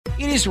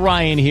It is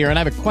Ryan here, and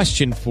I have a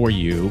question for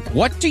you.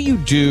 What do you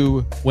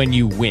do when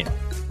you win?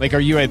 Like, are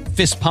you a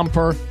fist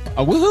pumper,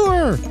 a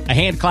woohooer, a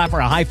hand clapper,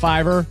 a high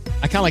fiver?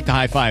 I kind of like the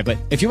high five, but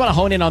if you want to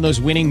hone in on those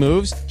winning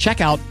moves,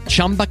 check out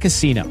Chumba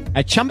Casino.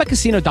 At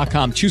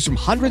ChumbaCasino.com, choose from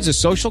hundreds of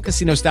social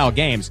casino-style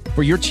games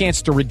for your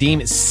chance to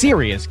redeem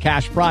serious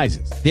cash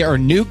prizes. There are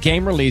new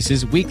game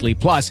releases weekly,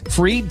 plus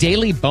free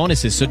daily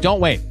bonuses. So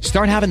don't wait.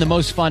 Start having the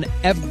most fun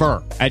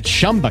ever at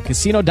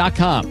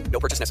ChumbaCasino.com.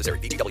 No purchase necessary.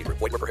 VGW Group.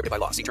 Void where prohibited by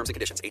law. See terms and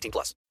conditions.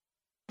 18+.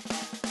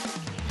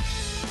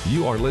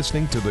 You are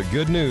listening to The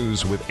Good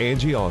News with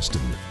Angie Austin.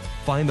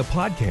 Find the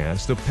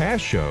podcast of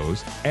past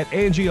shows at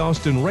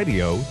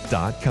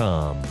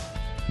angieaustinradio.com.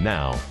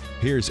 Now,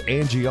 here's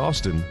Angie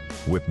Austin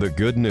with the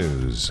good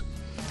news.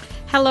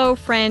 Hello,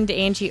 friend.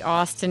 Angie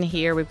Austin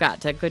here. We've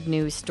got a good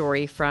news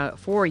story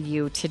for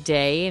you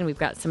today, and we've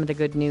got some of the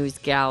good news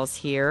gals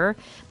here.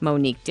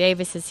 Monique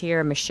Davis is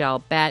here, Michelle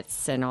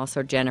Betts, and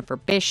also Jennifer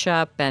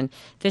Bishop. And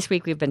this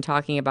week we've been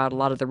talking about a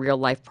lot of the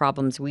real-life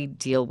problems we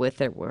deal with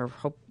that were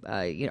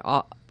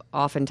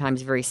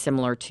oftentimes very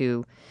similar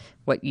to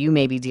what you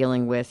may be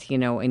dealing with,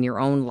 in your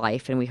own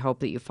life. And we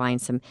hope that you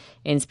find some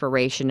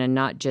inspiration and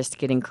not just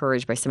get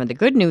encouraged by some of the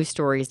good news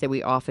stories that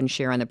we often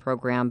share on the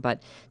program,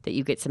 but that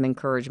you get some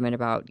encouragement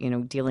about,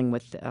 dealing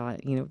with,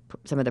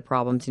 some of the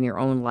problems in your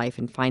own life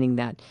and finding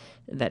that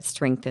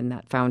strength and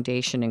that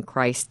foundation in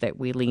Christ that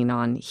we lean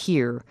on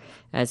here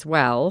as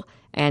well.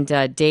 And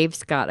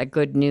Dave's got a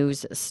good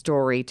news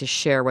story to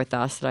share with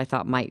us that I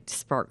thought might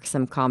spark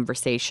some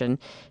conversation.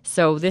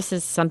 So this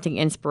is something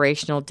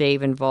inspirational,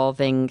 Dave,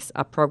 involving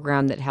a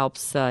program that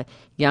helps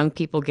young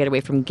people get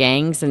away from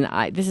gangs.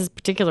 And this is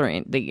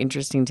particularly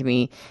interesting to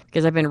me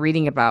because I've been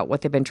reading about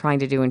what they've been trying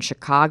to do in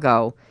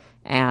Chicago.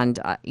 And,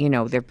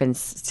 there have been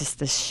just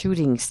the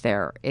shootings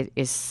there. It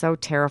is so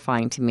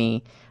terrifying to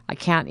me. I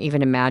can't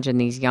even imagine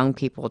these young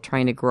people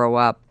trying to grow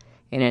up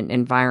in an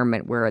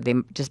environment where they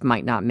just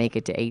might not make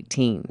it to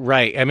 18.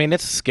 Right. I mean,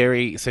 it's a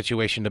scary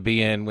situation to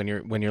be in when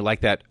you're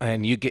like that,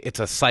 and it's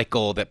a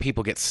cycle that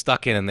people get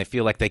stuck in, and they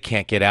feel like they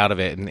can't get out of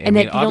it. And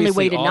that the only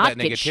way to not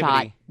get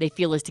shot, they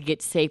feel, is to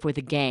get safe with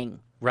a gang.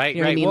 Right.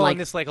 You know right. what I mean? Well, like,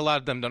 and it's like a lot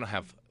of them don't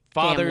have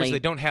fathers, family. They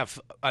don't have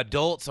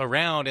adults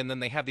around, and then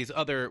they have these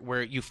other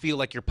where you feel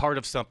like you're part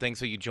of something,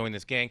 so you join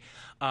this gang.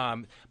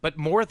 But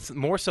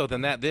more so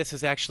than that, this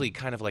is actually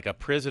kind of like a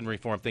prison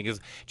reform thing. Is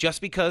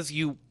just because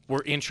you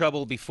were in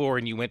trouble before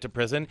and you went to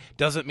prison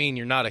doesn't mean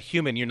you're not a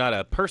human, you're not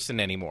a person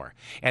anymore.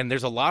 And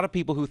there's a lot of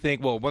people who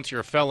think, well, once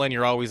you're a felon,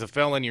 you're always a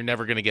felon, you're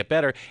never going to get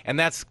better, and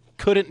that's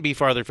couldn't be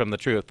farther from the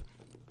truth.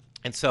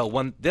 And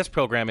so this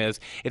program it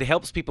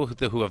helps people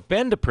who have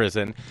been to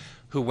prison,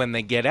 who when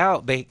they get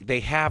out,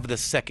 they have the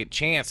second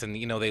chance, and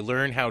they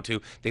learn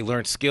they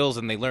learn skills,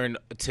 and they learn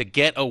to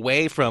get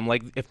away from,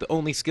 like, if the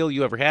only skill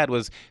you ever had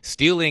was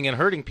stealing and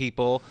hurting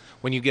people,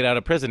 when you get out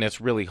of prison,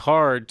 it's really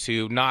hard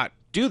to not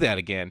do that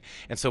again.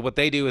 And so what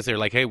they do is they're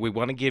like, hey, we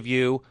want to give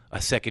you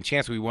a second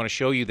chance. We want to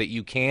show you that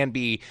you can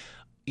be,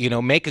 you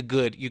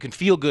can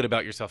feel good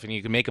about yourself, and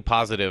you can make a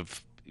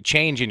positive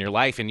change in your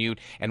life.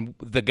 And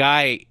the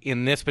guy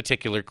in this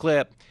particular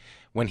clip,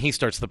 when he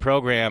starts the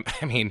program,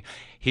 I mean,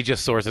 he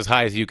just soars as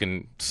high as you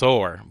can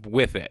soar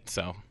with it.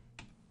 So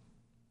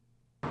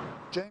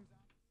James,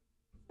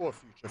 a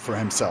future for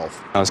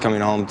himself. I was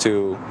coming home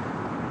to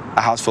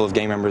a house full of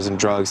gang members and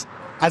drugs.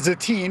 As a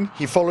teen,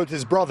 he followed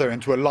his brother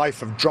into a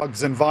life of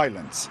drugs and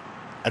violence.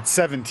 At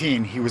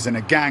 17, he was in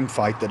a gang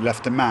fight that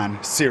left a man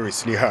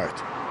seriously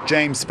hurt.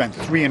 James spent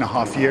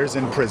 3.5 years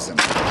in prison.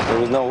 There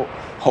was no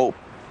hope.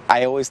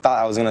 I always thought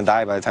I was going to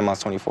die by the time I was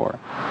 24.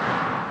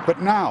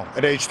 But now,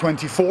 at age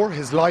 24,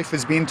 his life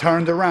has been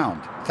turned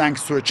around,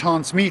 thanks to a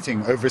chance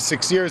meeting over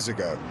 6 years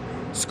ago.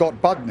 Scott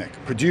Budnick,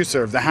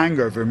 producer of the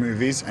Hangover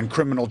movies and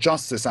criminal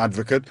justice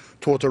advocate,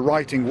 taught a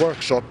writing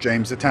workshop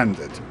James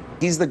attended.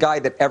 He's the guy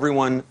that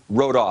everyone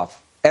wrote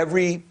off.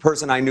 Every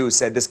person I knew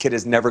said this kid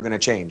is never going to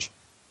change,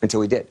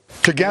 until he did.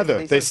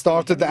 Together, they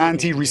started the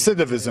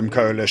Anti-Recidivism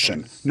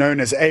Coalition, known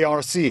as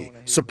ARC,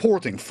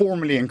 supporting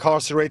formerly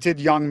incarcerated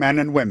young men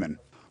and women.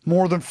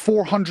 More than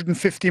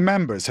 450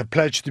 members have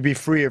pledged to be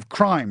free of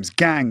crimes,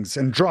 gangs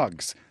and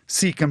drugs,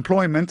 seek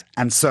employment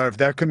and serve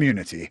their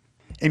community.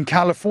 In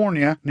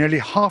California, nearly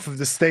half of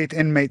the state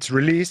inmates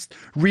released,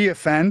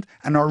 re-offend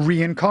and are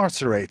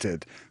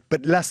reincarcerated,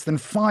 but less than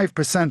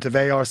 5% of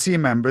ARC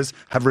members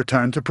have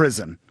returned to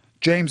prison.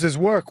 James's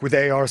work with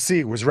ARC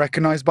was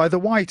recognized by the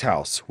White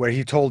House, where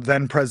he told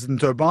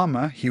then-President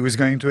Obama he was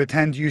going to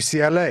attend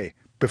UCLA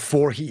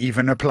before he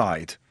even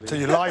applied. So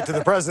you lied to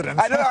the president.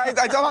 I know. I told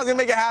him I was going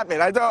to make it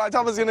happen. I told him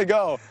I was going to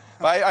go.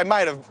 I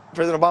might have.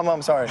 President Obama,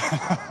 I'm sorry.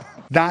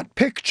 That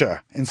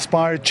picture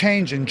inspired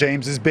change in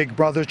James's big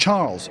brother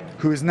Charles,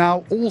 who is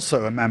now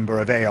also a member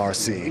of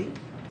ARC.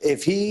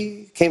 If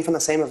he came from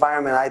the same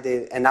environment I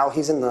did, and now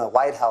he's in the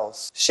White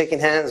House, shaking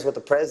hands with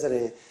the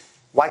president,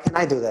 why can't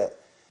I do that?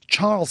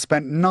 Charles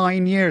spent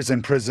 9 years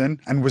in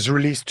prison and was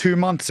released 2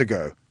 months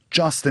ago,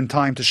 just in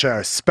time to share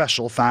a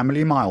special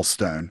family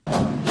milestone.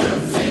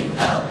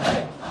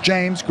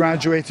 James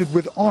graduated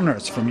with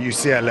honors from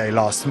UCLA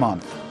last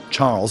month,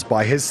 Charles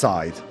by his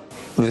side.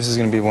 This is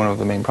going to be one of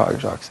the main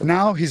projects.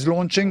 Now he's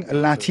launching a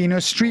Latino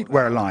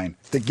streetwear line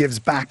that gives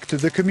back to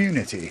the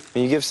community.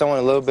 When you give someone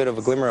a little bit of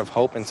a glimmer of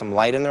hope and some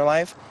light in their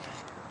life,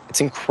 it's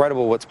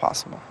incredible what's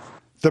possible.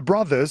 The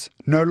brothers,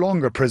 no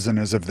longer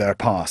prisoners of their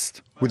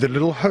past, with a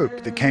little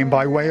hope that came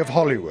by way of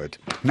Hollywood,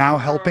 now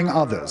helping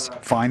others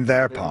find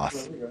their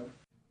path.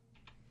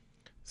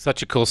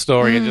 Such a cool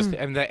story, and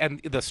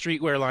the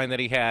streetwear line that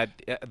he had,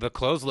 the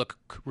clothes look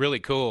really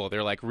cool.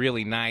 They're like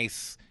really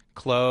nice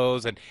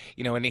clothes, and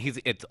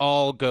it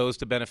all goes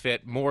to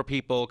benefit more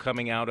people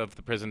coming out of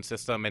the prison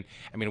system. And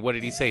I mean, what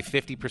did he say?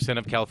 50%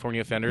 of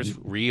California offenders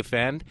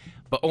reoffend,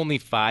 but only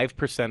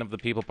 5% of the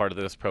people part of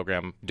this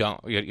program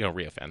don't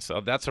reoffend.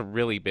 So that's a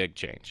really big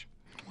change.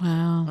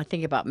 Wow. I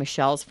think about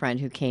Michelle's friend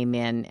who came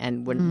in,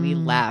 and when we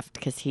left,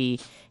 because he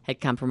had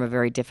come from a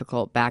very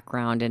difficult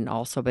background and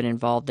also been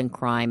involved in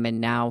crime, and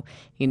now,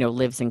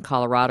 lives in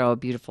Colorado, a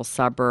beautiful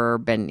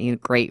suburb,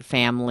 and great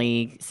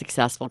family,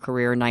 successful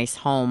career, nice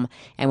home.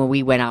 And when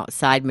we went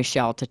outside,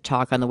 Michelle, to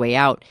talk on the way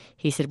out,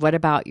 he said, "What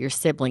about your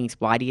siblings?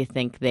 Why do you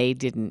think they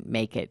didn't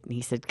make it?" And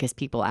he said, "Because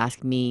people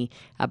ask me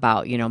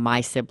about,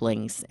 my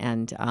siblings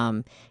and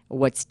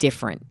what's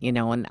different,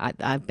 and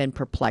I've been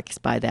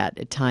perplexed by that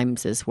at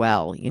times as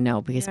well,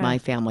 because my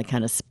family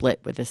kind of split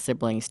with the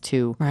siblings.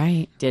 Two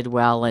did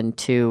well, and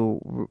two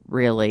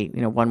really,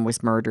 one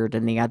was murdered,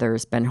 and the other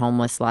has been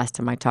homeless. Last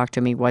time I talked to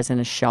him, he was in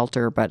a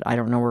shelter, but I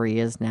don't know where he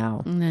is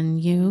now." And then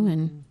you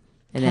and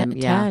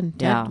Ted,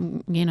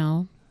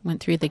 went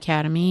through the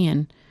academy,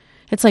 and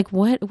it's like,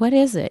 what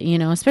is it?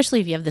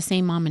 Especially if you have the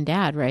same mom and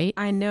dad, right?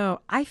 I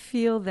know. I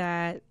feel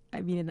that,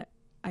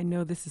 I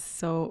know this is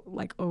so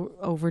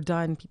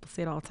overdone. People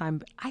say it all the time,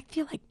 but I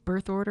feel like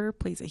birth order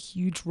plays a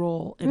huge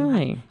role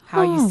in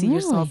how you see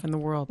yourself in the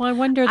world. Well, I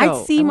wonder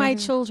though. I see my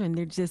children;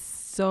 they're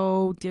just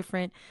so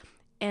different,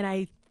 and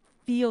I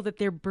feel that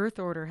their birth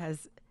order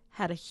has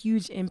had a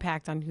huge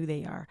impact on who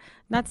they are.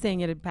 Not saying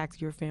it impacts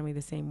your family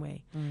the same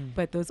way,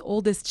 but those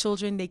oldest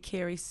children, they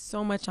carry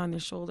so much on their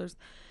shoulders.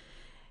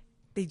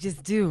 They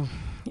just do,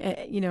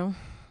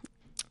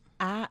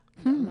 I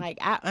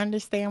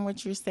understand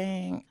what you're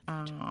saying.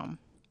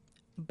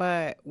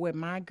 But with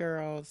my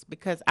girls,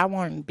 because I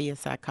wanted to be a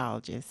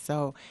psychologist,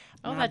 so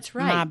that's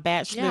right. My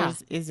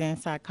bachelor's is in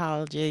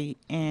psychology,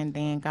 and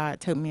then God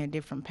took me a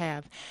different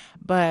path.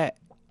 But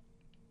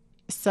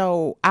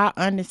so I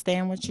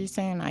understand what you're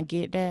saying. I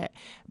get that.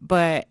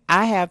 But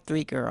I have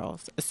 3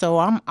 girls, so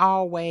I've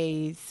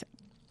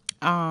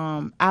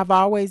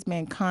always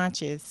been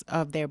conscious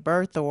of their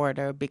birth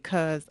order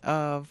because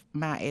of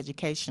my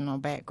educational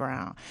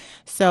background.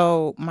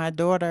 So my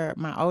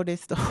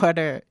oldest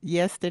daughter,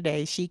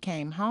 yesterday, she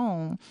came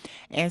home.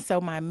 And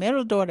so my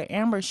middle daughter,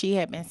 Amber, she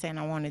had been saying,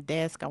 I want a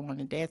desk.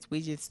 We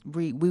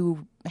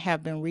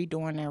have been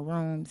redoing their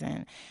rooms,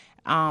 and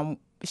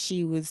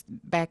she was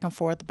back and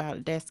forth about a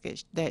desk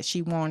that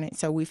she wanted.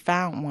 So we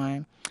found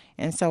one.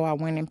 And so I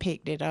went and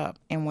picked it up.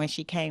 And when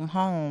she came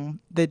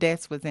home, the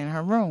desk was in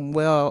her room.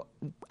 Well,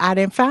 I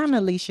didn't find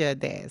Alicia a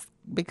desk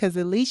because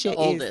Alicia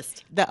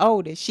is the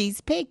oldest.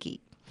 She's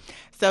picky.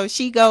 So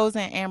she goes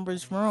in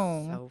Amber's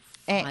room,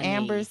 and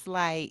Amber's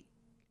like,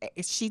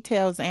 she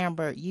tells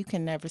Amber, "You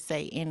can never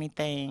say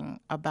anything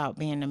about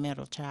being the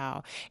middle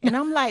child." And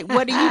I'm like,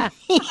 "What do you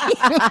mean?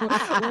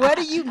 What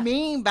do you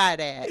mean by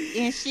that?"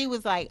 And she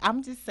was like,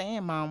 "I'm just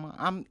saying,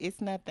 Mama. It's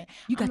nothing."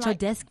 You got your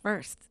desk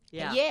first.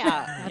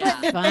 Yeah.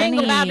 That's the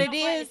thing about it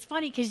is, it's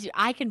funny because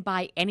I can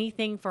buy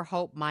anything for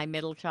Hope, my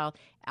middle child.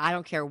 I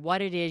don't care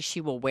what it is, she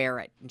will wear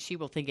it, and she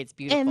will think it's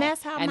beautiful. And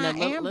that's how my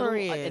Amber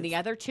is. And the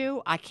other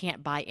 2, I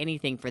can't buy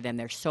anything for them.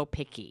 They're so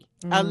picky.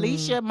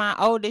 Alicia, my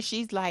oldest,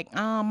 she's like,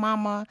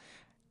 Mama,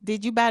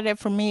 did you buy that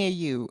for me or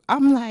you?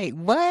 I'm like,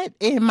 what?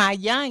 And my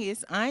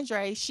youngest,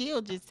 Andre,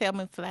 she'll just tell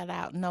me flat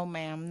out, no,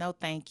 ma'am, no,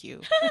 thank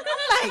you.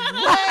 I'm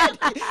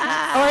like, what?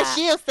 Or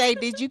she'll say,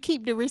 did you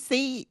keep the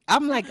receipt?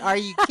 I'm like, are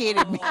you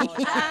kidding me?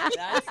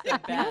 That's the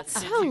best.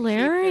 That's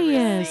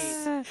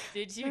hilarious.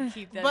 Did you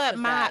keep that? But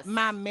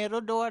my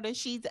middle daughter,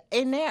 she's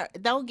in there.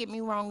 Don't get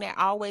me wrong, they're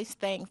always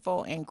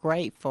thankful and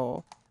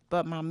grateful.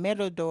 But my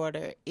middle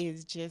daughter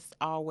is just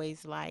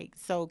always like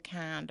so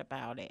kind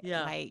about it.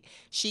 Yeah. Like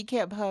she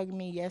kept hugging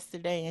me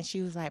yesterday, and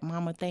she was like,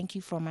 "Mama, thank you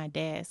for my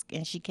desk."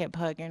 And she kept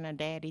hugging her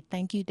daddy.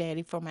 "Thank you,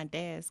 Daddy, for my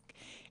desk."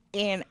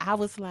 And I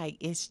was like,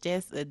 it's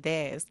just a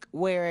desk.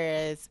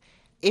 Whereas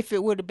if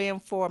it would have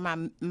been for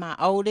my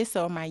oldest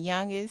or my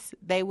youngest,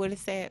 they would have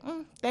said,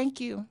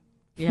 "Thank you."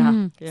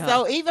 Yeah.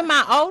 So even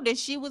my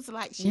oldest, she was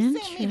like, she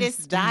sent me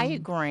this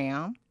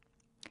diagram.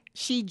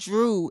 She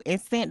drew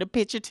and sent the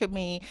picture to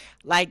me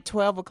like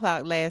 12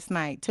 o'clock last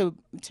night to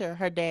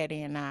her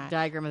daddy and I.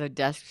 Diagram of the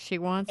desk she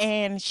wants?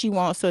 And she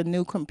wants a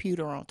new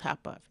computer on top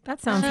of it.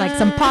 That sounds like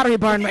some Pottery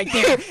Barn right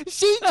there.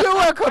 She drew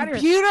a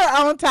computer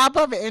on top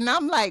of it. And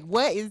I'm like,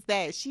 what is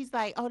that? She's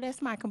like, oh,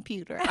 that's my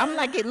computer. I'm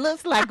like, it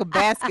looks like a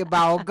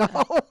basketball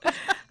goal.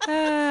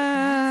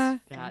 That's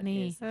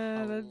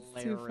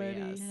too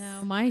funny.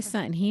 My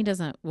son, he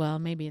doesn't, well,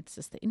 maybe it's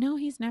just, no,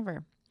 he's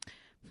never.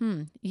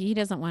 he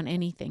doesn't want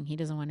anything. He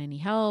doesn't want any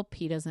help.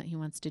 He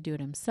wants to do it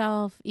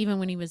himself. Even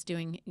when he was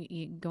going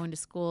to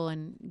school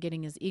and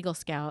getting his Eagle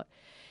Scout,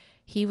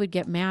 he would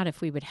get mad if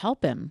we would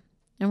help him.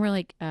 And we're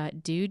like,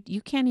 dude, you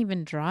can't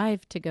even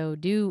drive to go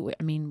do.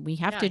 I mean, we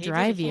have to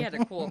drive you. He had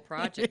a cool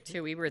project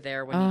too. We were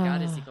there when he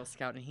got his Eagle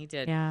Scout, and he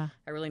did a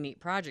really neat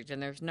project.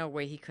 And there's no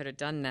way he could have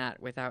done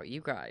that without you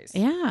guys.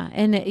 Yeah,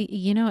 and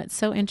it's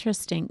so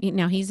interesting.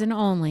 Now he's an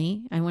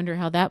only. I wonder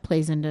how that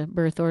plays into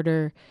birth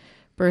order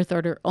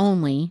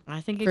only. I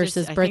think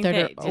versus birth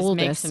order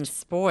oldest. Makes him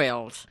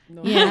spoiled.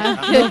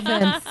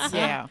 Yeah,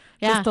 yeah.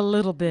 Just a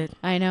little bit.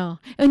 I know.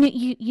 And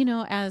you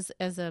know, as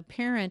a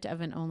parent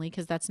of an only,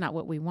 because that's not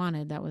what we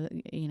wanted. That was,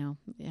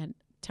 had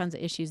tons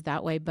of issues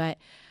that way. But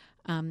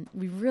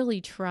we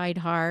really tried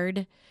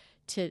hard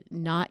to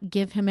not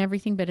give him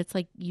everything. But it's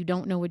like, you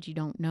don't know what you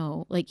don't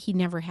know. Like, he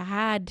never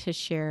had to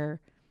share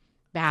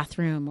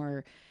bathroom,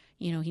 or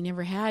he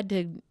never had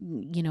to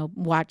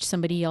watch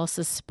somebody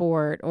else's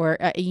sport, or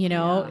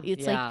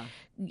it's like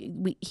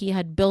he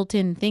had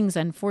built-in things,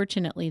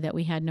 unfortunately, that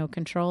we had no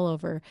control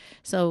over.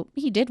 So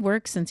he did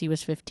work since he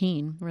was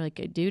 15. We're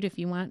like, dude, if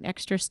you want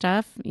extra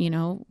stuff,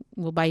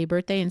 we'll buy you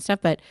birthday and stuff.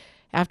 But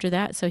after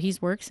that, so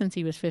he's worked since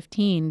he was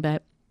 15.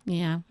 But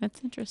yeah,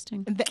 that's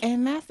interesting.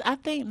 And I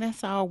think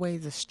that's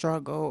always a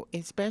struggle,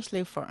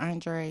 especially for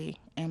Andre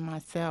and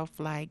myself.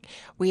 Like,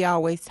 we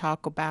always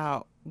talk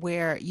about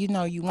where, you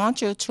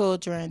want your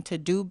children to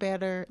do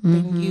better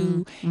than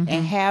you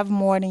and have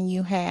more than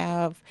you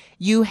had.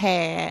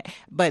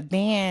 But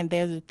then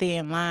there's a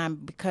thin line,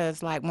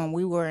 because like when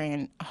we were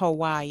in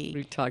Hawaii,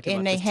 we talked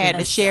and about they this had too.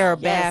 to share a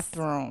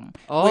bathroom,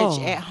 which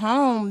at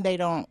home they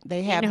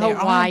have in their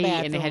Hawaii, own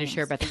bathroom. And they had to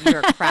share a bathroom.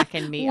 You were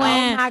cracking me up.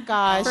 Oh my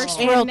gosh.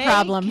 First And world they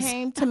problems.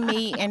 came to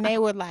me and they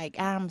were like,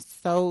 I'm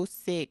so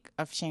sick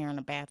of sharing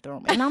a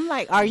bathroom. And I'm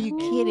like, are you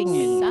kidding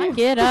me? Suck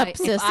it up,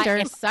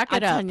 sister. Suck it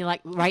I'm up. telling you, like,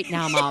 right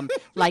now, Mom,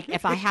 like,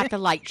 if I have to,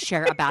 like,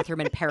 share a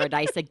bathroom in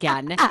paradise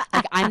again,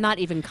 like, I'm not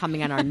even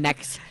coming on our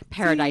next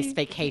paradise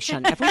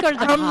vacation. If we go to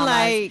the Bahamas,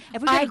 like,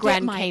 if we go to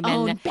Grand my Cayman,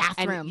 own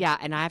bathroom.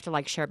 and I have to,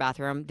 like, share a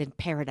bathroom, then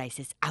paradise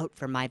is out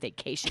for my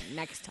vacation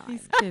next time.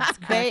 These kids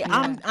crack me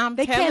up.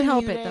 They telling can't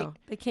help you it, though.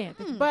 They can't.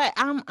 But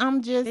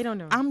I'm just, They don't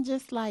know. I'm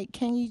just like,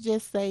 can you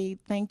just say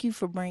thank you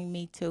for bringing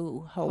me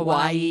to Hawaii?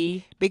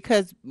 Hawaii.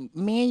 Because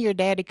me and your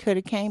daddy could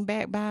have came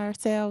back by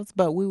ourselves,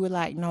 but we were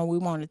like, no, we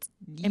wanted,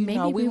 And maybe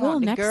we will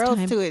want the next girls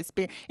time. to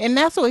experience. And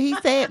that's what he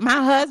said.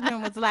 My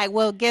husband was like,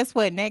 well, guess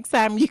what? Next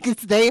time you can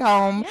stay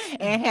home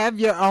and have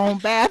your own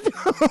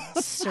bathroom.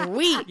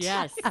 Sweet.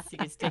 Yes, you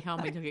can stay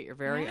home and you'll get your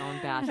very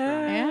own bathroom.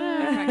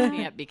 Yeah. It cracks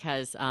me up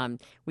because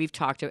we've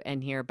talked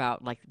in here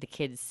about, like, the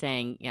kids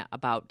saying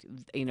about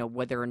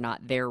whether or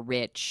not they're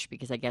rich,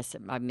 because I guess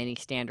by many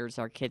standards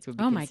our kids would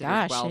be Oh my considered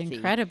gosh, wealthy.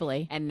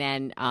 incredibly. And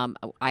then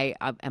I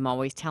am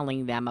always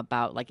telling them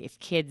about, like, if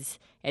kids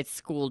at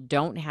school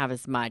don't have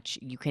as much,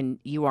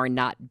 you are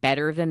not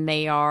better than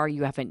they are.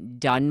 You haven't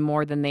done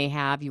more than they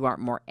have. You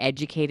aren't more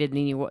educated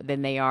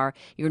than they are.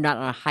 You're not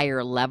on a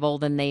higher level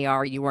than they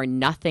are. You are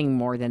nothing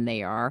more than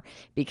they are,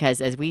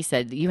 because, as we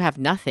said, you have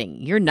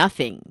nothing. You're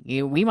nothing.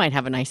 We might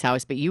have a nice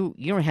house, but you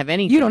don't have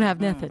anything. You don't have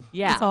nothing.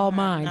 Yeah. It's all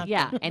mine.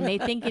 Yeah, and they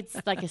think it's,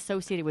 like,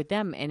 associated with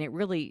them, and it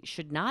really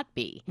should not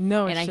be.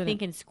 No, it and I shouldn't.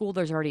 think in school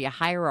there's already a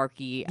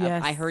hierarchy.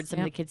 Yes. I heard some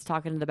of the kids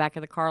talking in the back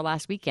of the car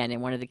last weekend,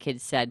 and one of the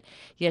kids said,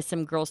 yes,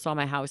 some girls saw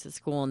my house at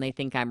school and they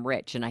think I'm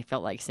rich. And I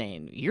felt like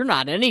saying, you're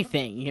not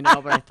anything,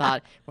 but I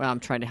thought, well, I'm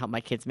trying to help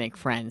my kids make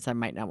friends. I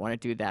might not want to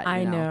do that.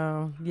 I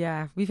know.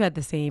 Yeah. We've had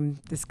the same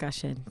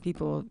discussion.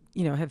 People,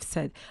 have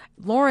said,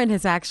 Lauren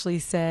has actually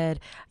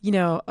said,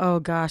 oh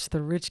gosh,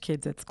 the rich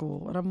kids at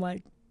school. And I'm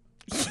like,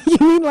 you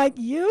mean like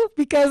you?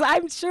 Because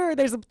I'm sure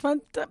there's a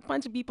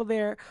bunch of people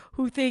there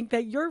who think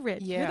that you're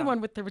rich. Yeah. You're the one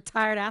with the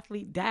retired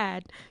athlete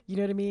dad. You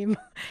know what I mean?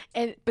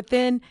 But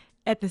then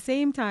at the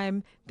same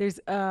time, there's,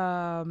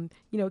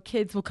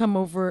 kids will come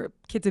over.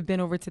 Kids have been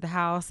over to the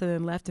house and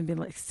then left and been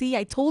like, see,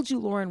 I told you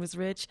Lauren was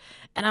rich.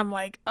 And I'm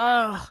like,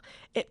 oh,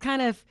 it's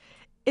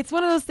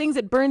one of those things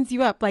that burns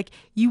you up. Like,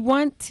 you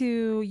want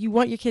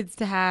your kids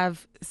to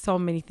have so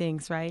many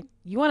things, right?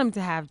 You want them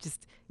to have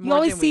just, More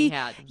always than see, we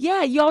had.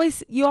 yeah, I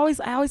always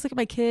look at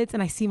my kids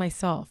and I see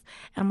myself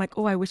and I'm like,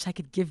 oh, I wish I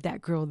could give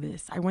that girl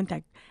this. I want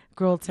that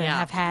girl to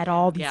have had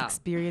all these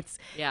experience.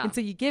 Yeah. And so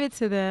you give it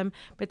to them,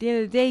 but at the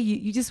end of the day,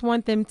 you just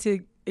want them to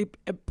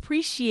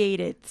appreciate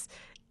it.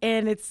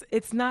 And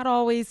it's not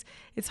always,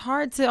 it's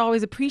hard to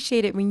always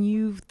appreciate it when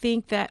you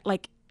think that,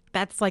 like,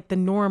 that's like the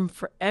norm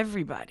for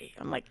everybody.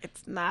 I'm like,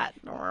 it's not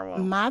normal.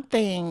 My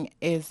thing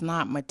is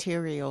not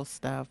material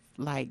stuff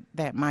like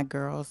that my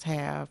girls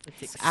have.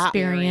 It's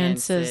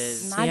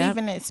Experiences. Not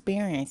even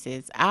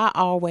experiences. I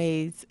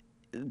always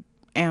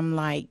am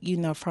like,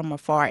 from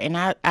afar. And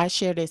I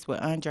share this with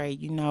Andre,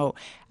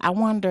 I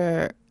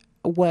wonder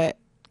what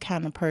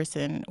kind of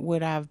person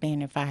would I have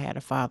been if I had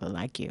a father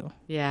like you.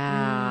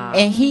 Yeah.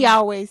 And he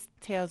always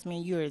tells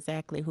me you're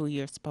exactly who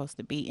you're supposed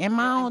to be. And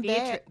my own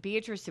dad.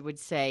 Beatrice would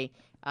say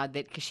that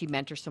because she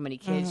mentors so many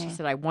kids, she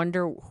said, I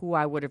wonder who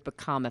I would have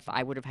become if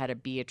I would have had a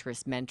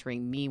Beatrice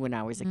mentoring me when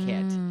I was a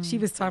kid. She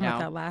was talking about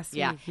that last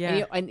week.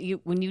 Yeah. And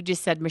when you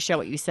just said, Michelle,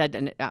 what you said,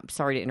 and I'm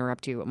sorry to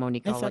interrupt you,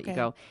 Monique, I'll let you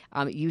go.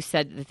 You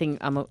said the thing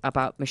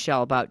about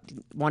Michelle, about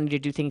wanting to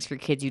do things for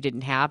kids you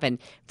didn't have. And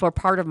for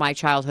part of my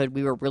childhood,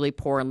 we were really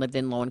poor and lived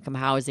in low-income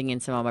housing,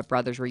 and some of my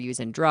brothers were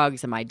using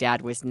drugs, and my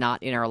dad was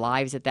not in our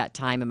lives at that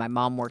time, and my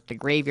mom worked the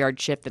graveyard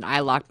shift, and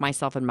I locked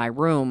myself in my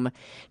room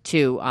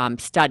to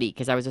study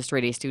because I was a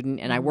straight A student,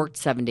 and I worked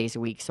 7 days a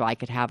week so I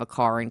could have a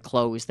car and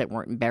clothes that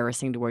weren't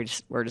embarrassing to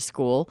wear to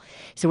school.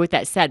 So with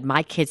that said,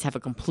 my kids have a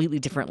completely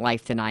different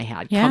life than I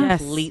had. Yes.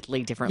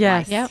 Completely different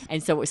life. Yep.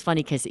 And so it was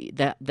funny because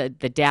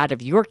the dad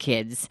of your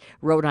kids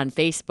wrote on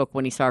Facebook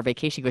when he saw our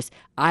vacation, he goes,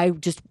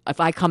 if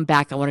I come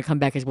back, I want to come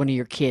back as one of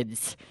your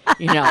kids.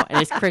 And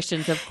as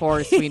Christians, of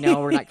course, we know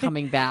we're not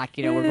coming back.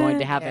 We're going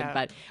to heaven. Yeah.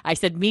 But I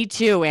said, me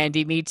too,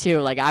 Andy, me too.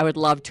 Like, I would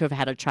love to have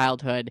had a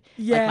childhood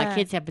like my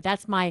kids have. But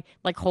that's my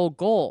whole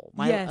goal.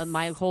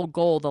 My whole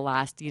goal the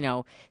last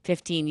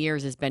 15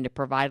 years has been to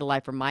provide a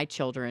life for my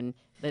children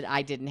that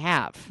I didn't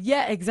have.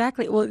 Yeah,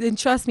 exactly. Well, and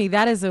trust me,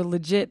 that is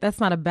that's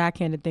not a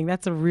backhanded thing.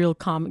 That's a real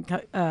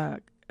compliment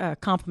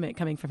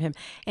coming from him.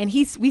 And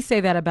we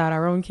say that about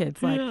our own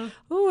kids. Like,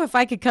 oh, if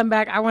I could come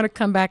back, I want to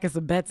come back as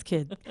a Betts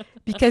kid.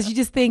 Because you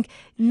just think,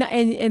 and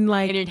in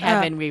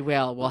heaven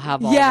we'll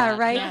have all that. Yeah,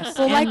 right? Yes.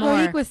 So like more.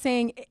 Monique was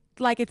saying,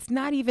 like it's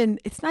not even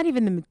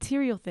the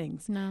material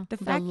things. No, the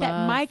fact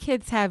that my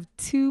kids have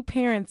two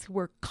parents who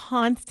are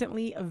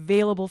constantly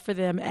available for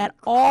them at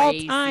all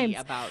times.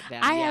 About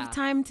them, I have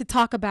time to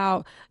talk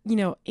about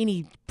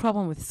any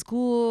problem with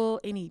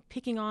school, any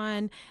picking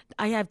on.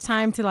 I have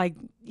time to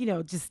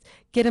just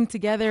get them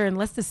together and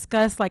let's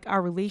discuss like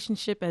our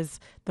relationship as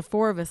the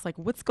four of us. Like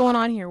what's going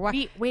on here?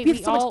 Why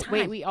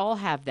we all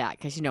have that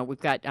because we've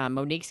got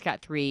Monique's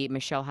got 3,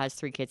 Michelle has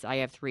 3 kids, I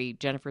have 3,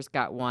 Jennifer's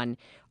got 1.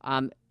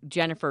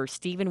 Jennifer,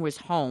 Stephen was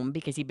home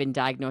because he'd been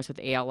diagnosed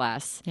with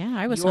ALS. Yeah,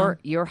 I was home.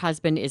 Your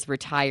husband is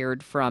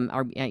retired from,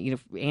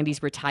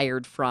 Andy's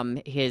retired from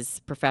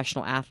his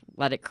professional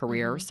athletic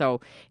career.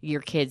 So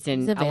your kids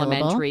in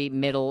elementary,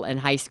 middle, and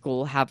high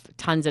school have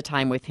tons of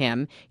time with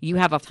him. You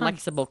have a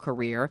flexible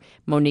career.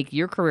 Monique,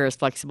 your career is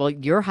flexible.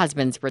 Your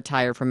husband's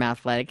retired from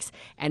athletics.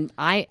 And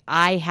I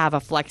have a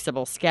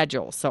flexible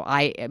schedule. So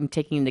I am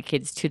taking the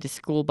kids to the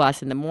school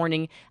bus in the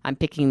morning. I'm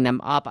picking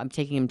them up. I'm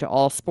taking them to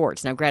all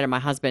sports. Now, granted, my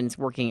husband's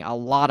working a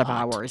lot of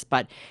hours,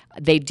 but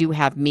they do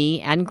have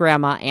me and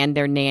grandma and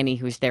their nanny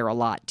who's there a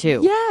lot too.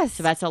 Yes.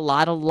 So that's a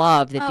lot of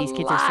love that these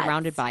kids are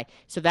surrounded by.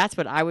 So that's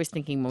what I was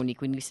thinking, Monique,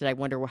 when you said, I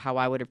wonder how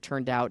I would have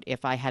turned out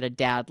if I had a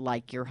dad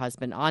like your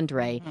husband,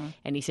 Andre.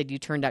 And he said, you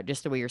turned out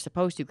just the way you're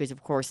supposed to. Because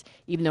of course,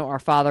 even though our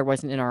father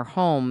wasn't in our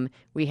home,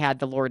 we had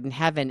the Lord in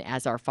heaven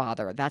as our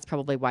father. That's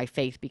probably why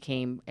faith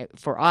became,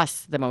 for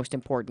us, the most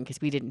important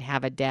because we didn't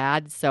have a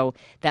dad. So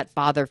that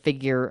father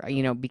figure,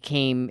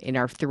 became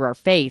through our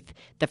faith,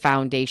 the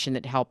foundation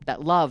that helped,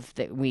 that love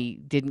that we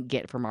didn't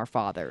get from our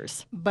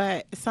fathers.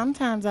 But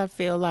sometimes I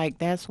feel like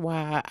that's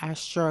why I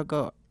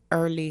struggle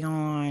early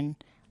on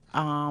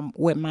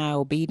with my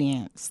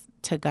obedience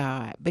to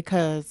God,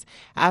 because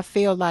I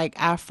feel like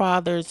our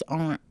fathers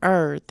on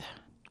earth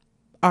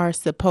are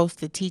supposed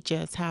to teach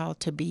us how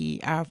to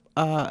be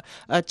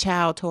a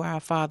child to our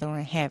Father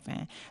in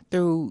heaven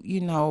through,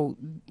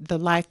 the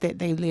life that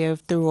they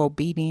live through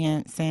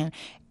obedience.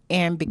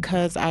 And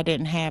because I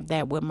didn't have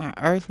that with my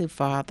earthly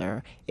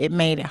father, it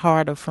made it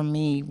harder for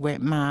me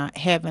with my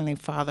heavenly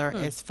father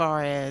as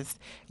far as,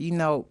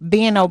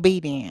 being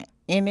obedient.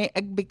 And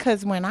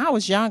because when I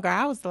was younger,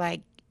 I was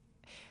like,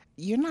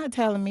 you're not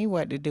telling me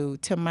what to do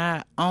to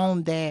my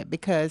own dad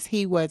because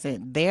he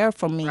wasn't there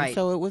for me. Right.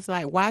 So it was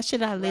like, why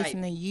should I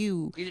listen to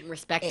you? You didn't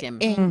respect him.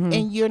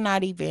 And you're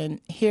not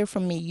even here for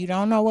me. You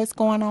don't know what's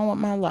going on with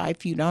my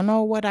life. You don't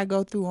know what I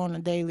go through on a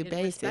daily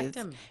basis. Respect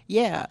him.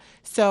 Yeah.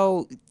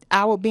 So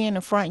I would be in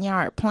the front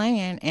yard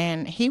playing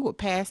and he would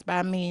pass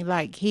by me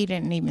like he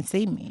didn't even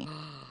see me.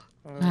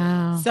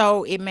 Wow.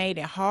 So it made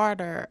it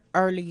harder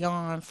early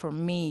on for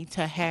me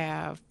to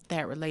have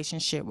that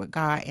relationship with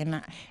God,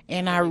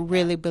 and I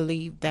really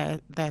believe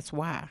that that's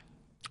why.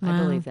 I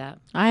believe that.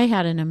 I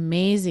had an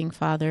amazing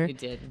father. You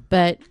did.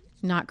 But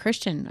not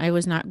Christian. I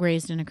was not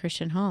raised in a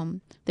Christian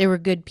home. They were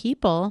good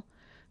people.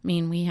 I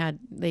mean,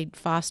 they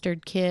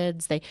fostered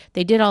kids.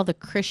 They did all the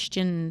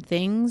Christian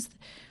things.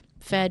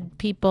 Fed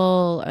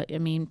people.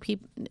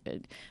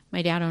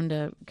 My dad owned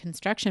a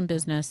construction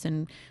business,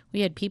 and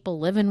we had people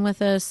living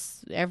with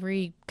us,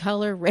 every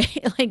color, race,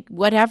 like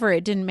whatever.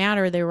 It didn't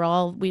matter. They were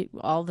all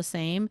the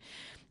same.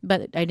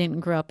 But I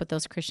didn't grow up with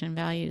those Christian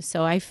values,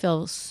 so I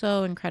feel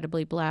so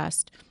incredibly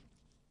blessed.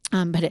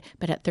 But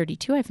at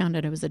 32, I found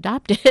out I was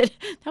adopted.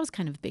 That was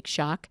kind of a big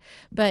shock.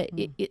 But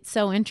it's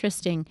so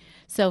interesting.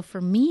 So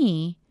for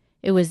me,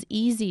 it was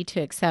easy to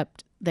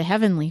accept the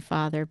Heavenly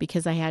Father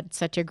because I had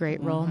such a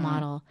great role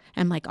model.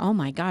 I'm like, oh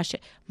my gosh,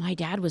 my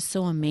dad was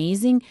so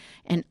amazing,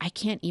 and I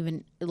can't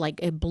even, like,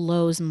 it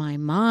blows my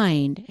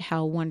mind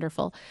how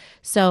wonderful.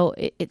 So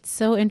it's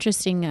so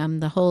interesting,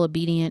 the whole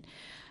obedient.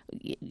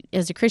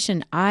 As a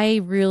Christian,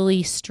 I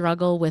really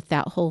struggle with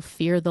that whole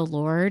fear the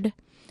Lord.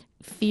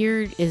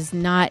 Fear is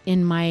not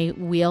in my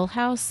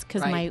wheelhouse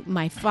because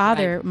my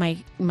father,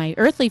 my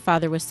earthly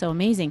father was so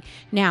amazing.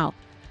 Now,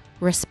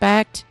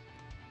 respect,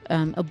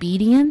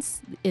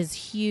 obedience is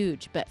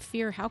huge, but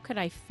fear, how could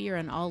I fear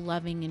an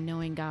all-loving and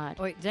knowing God?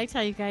 Wait, did I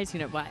tell you guys,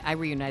 I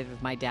reunited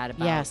with my dad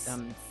about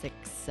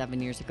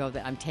 6-7 years ago,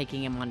 that I'm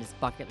taking him on his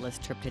bucket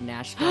list trip to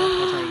Nashville.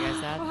 Did I tell you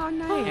guys that? Oh,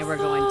 nice. And we're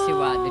going to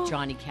the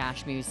Johnny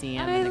Cash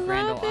Museum and the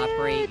Grand Ole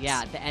Opry.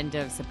 Yeah, at the end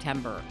of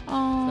September.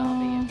 Oh, so it'll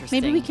be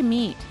interesting. maybe we can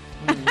meet.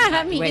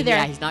 Meet you there.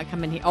 Yeah, he's not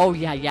coming here. Oh,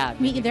 yeah.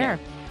 Meet you there.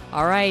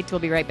 All right, we'll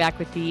be right back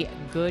with the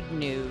good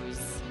news.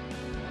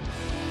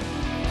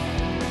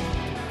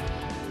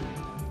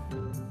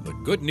 The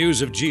good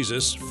news of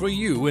Jesus for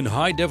you in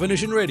high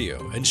definition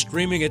radio and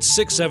streaming at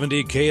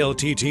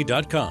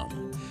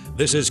 670kltt.com.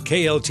 This is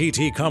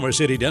KLTT Commerce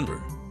City,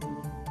 Denver.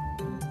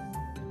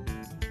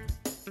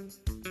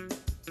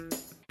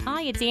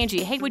 Hi, it's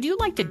Angie. Hey, would you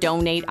like to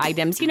donate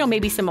items?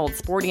 Maybe some old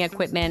sporting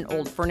equipment,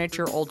 old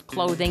furniture, old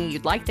clothing.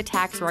 You'd like the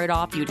tax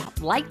write-off. You'd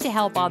like to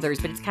help others,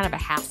 but it's kind of a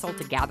hassle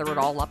to gather it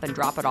all up and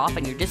drop it off,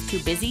 and you're just too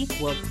busy?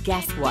 Well,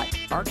 guess what?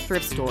 Arc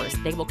Thrift Stores,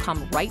 they will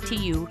come right to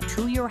you,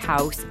 to your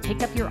house,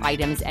 pick up your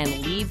items, and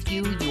leave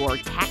you your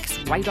tax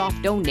write-off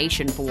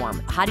donation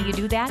form. How do you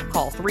do that?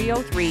 Call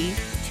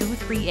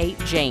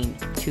 303-238-JANE,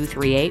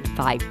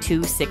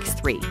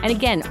 238-5263. And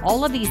again,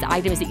 all of these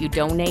items that you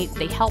donate,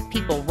 they help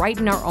people right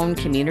in our own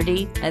community.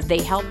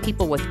 They help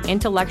people with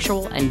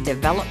intellectual and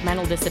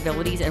developmental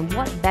disabilities, and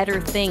what better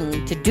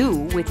thing to do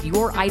with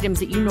your items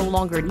that you no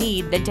longer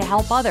need than to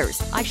help others?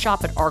 I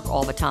shop at ARC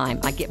all the time.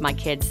 I get my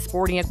kids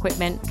sporting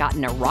equipment,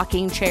 gotten a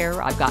rocking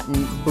chair, I've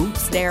gotten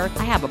boots there.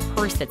 I have a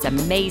purse that's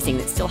amazing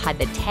that still had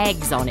the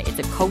tags on it. It's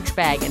a Coach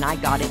bag, and I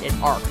got it at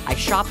ARC. I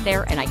shop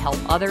there and I help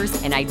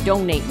others, and I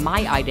donate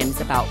my items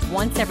about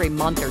once every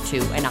month or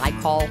two, and I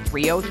call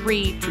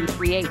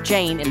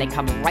 303-238-JANE, and they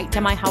come right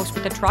to my house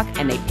with a truck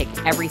and they pick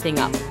everything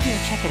up. Here,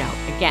 check it out.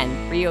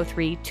 Again,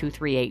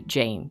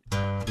 303-238-JANE.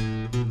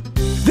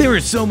 There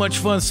is so much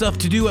fun stuff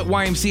to do at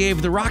YMCA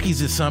of the Rockies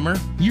this summer.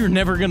 You're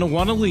never going to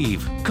want to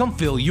leave. Come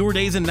fill your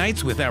days and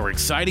nights with our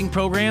exciting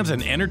programs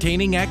and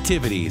entertaining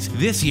activities.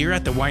 This year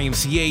at the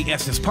YMCA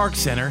Estes Park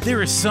Center,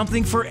 there is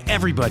something for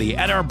everybody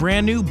at our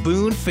brand new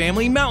Boone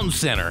Family Mountain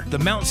Center. The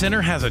Mountain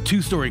Center has a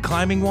 2-story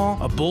climbing wall,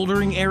 a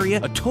bouldering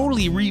area, a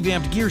totally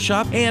revamped gear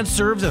shop, and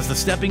serves as the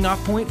stepping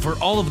off point for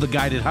all of the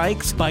guided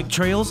hikes, bike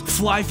trails,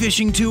 fly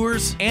fishing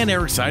tours, and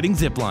our exciting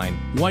zip line.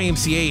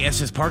 YMCA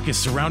Estes Park is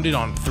surrounded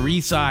on 3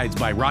 sides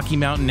by Rocky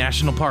Mountain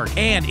National Park,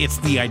 and it's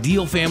the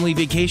ideal family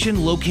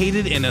vacation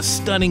located in a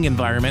stunning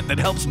environment that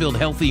helps build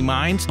healthy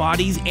minds,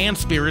 bodies, and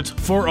spirits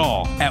for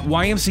all. At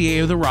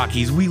YMCA of the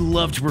Rockies, we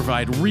love to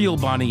provide real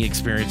bonding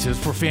experiences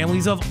for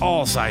families of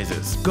all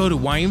sizes. Go to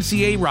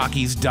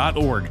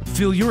ymcarockies.org.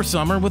 Fill your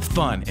summer with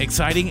fun,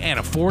 exciting, and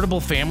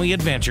affordable family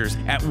adventures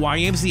at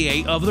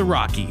YMCA of the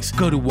Rockies.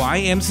 Go to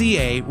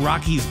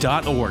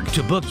ymcarockies.org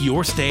to book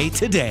your stay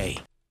today.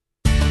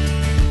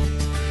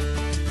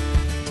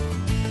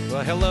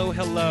 Well, hello.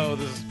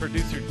 This is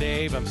producer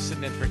Dave. I'm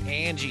sitting in for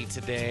Angie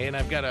today, and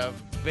I've got a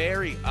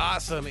very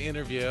awesome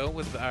interview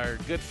with our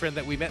good friend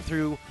that we met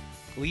through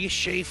Leah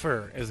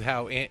Schaefer, is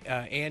how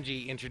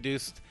Angie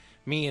introduced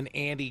me and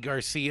Andy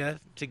Garcia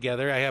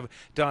together. I have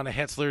Donna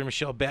Hetzler and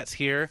Michelle Betts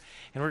here,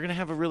 and we're going to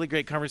have a really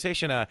great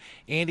conversation.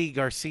 Andy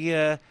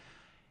Garcia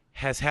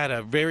has had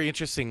a very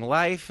interesting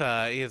life.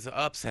 He has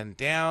ups and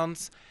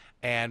downs,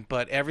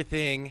 but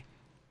everything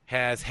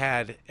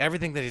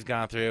that he's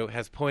gone through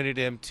has pointed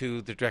him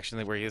to the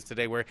direction where he is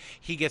today, where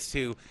he gets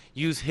to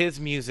use his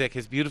music,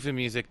 his beautiful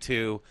music,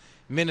 to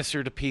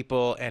minister to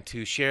people and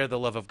to share the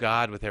love of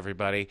God with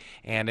everybody.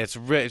 And it's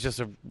just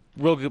a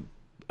real good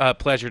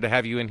pleasure to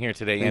have you in here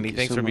today, Andy.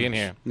 Thanks for being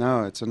here.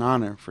 No, it's an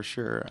honor for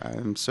sure.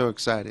 I'm so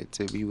excited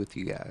to be with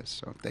you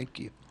guys, so thank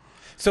you.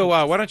 So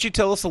why don't you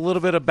tell us a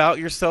little bit about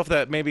yourself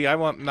that maybe I'm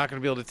not going to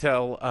be able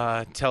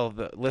to tell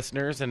the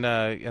listeners, and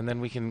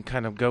then we can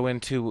kind of go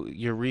into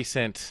your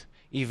recent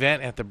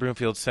event at the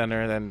Broomfield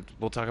Center, and then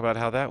we'll talk about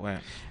how that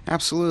went.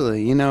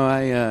 Absolutely.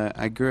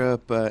 I grew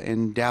up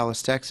in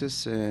Dallas,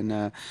 Texas,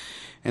 and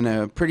in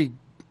a pretty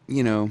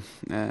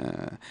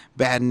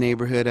bad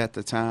neighborhood at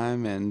the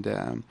time, and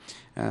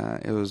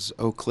it was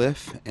Oak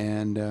Cliff,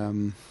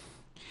 and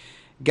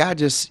God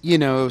just, it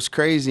was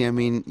crazy. I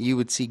mean, you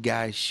would see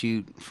guys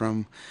shoot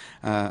from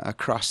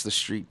across the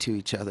street to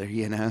each other,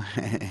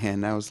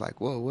 and I was like,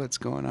 whoa, what's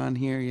going on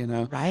here,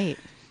 Right.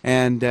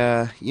 And,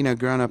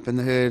 growing up in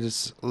the hood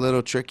is a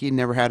little tricky.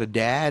 Never had a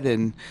dad,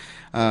 and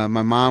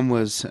my mom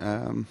was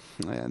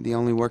the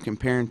only working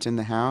parent in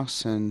the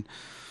house, and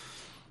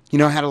you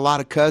know, I had a lot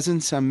of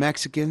cousins. I'm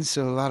Mexican,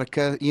 so a lot of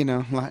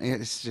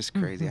it's just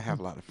crazy. I have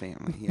a lot of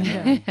family. You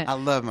know? I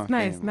love my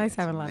family. Nice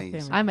having a lot of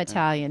family. I'm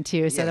Italian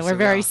too, so Yeah, we're so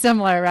very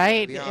similar,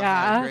 right? we all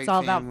Yeah, have great it's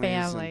all about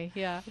families family.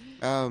 Yeah.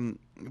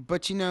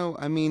 But you know,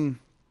 I mean,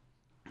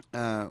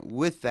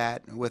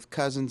 with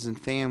cousins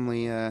and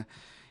family,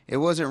 it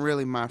wasn't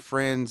really my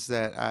friends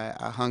that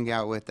I hung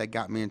out with that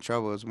got me in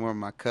trouble. It was more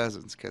my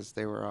cousins, because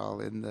they were all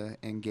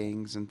in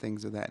gangs and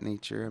things of that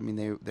nature. I mean,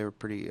 they were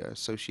pretty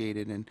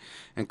associated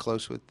and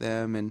close with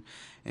them,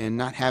 and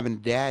not having a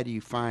dad,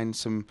 you find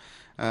some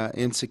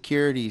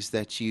insecurities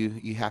that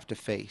you have to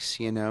face,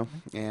 you know,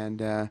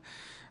 and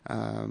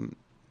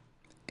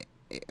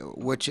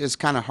which is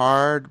kind of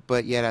hard,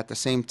 but yet at the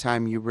same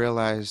time you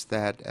realize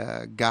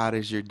that God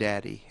is your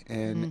daddy,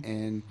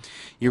 and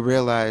you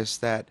realize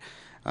that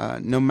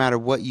no matter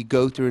what you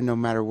go through, no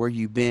matter where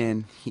you've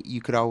been, you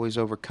could always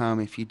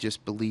overcome if you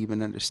just believe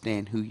and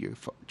understand who your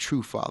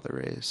true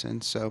father is.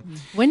 And so,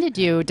 when did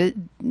you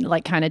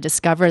kind of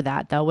discover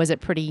that, though? Was it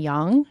pretty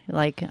young?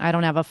 Like, I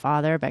don't have a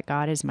father, but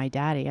God is my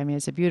daddy. I mean,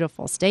 it's a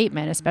beautiful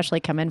statement,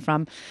 especially coming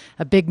from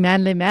a big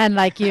manly man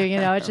like you. You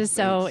know, it's just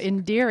so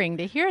endearing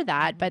to hear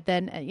that. But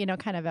then,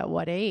 kind of at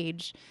what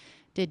age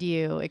did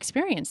you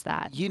experience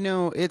that? You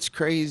know, it's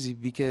crazy,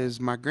 because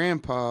my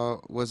grandpa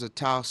was a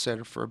tile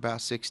setter for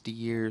about 60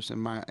 years,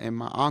 and my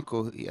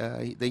uncle,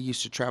 they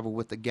used to travel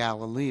with the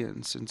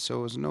Galileans, and so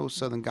it was an old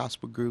Southern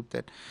gospel group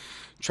that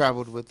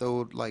traveled with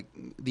old, like,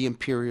 the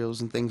Imperials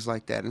and things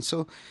like that. And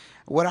so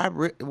what I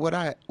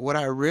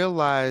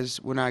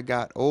realized when I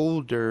got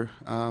older,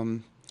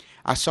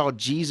 I saw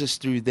Jesus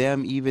through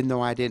them, even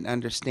though I didn't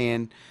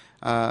understand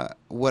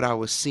what I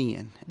was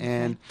seeing.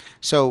 And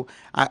so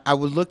I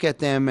would look at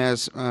them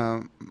as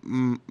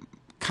kind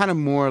of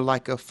more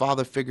like a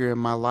father figure in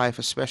my life,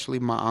 especially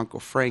my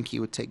Uncle Frank. He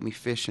would take me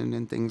fishing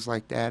and things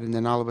like that. And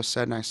then all of a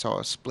sudden I saw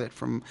a split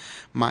from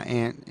my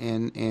aunt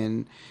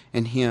and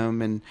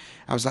him. And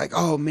I was like,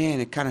 oh man,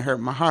 it kind of hurt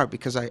my heart,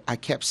 because I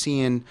kept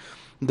seeing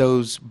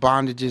those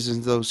bondages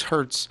and those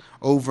hurts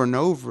over and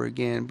over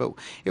again. But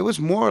it was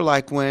more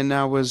like when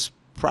I was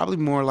probably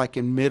more like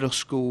in middle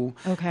school,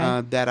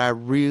 that I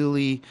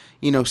really,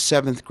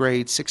 7th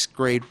grade, 6th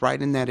grade, right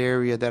in that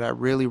area, that I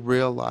really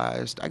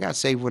realized. I got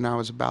saved when I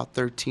was about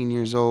 13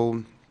 years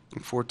old,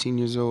 14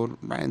 years old,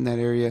 right in that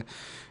area.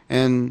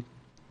 And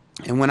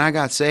when I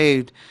got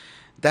saved,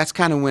 that's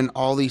kind of when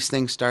all these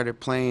things started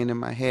playing in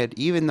my head.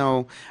 Even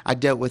though I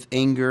dealt with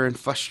anger and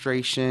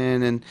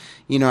frustration, and,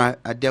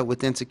 I dealt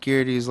with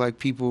insecurities, like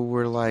people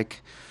were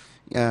like,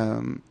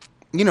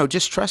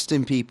 just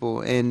trusting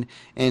people, and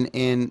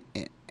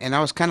I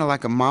was kind of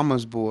like a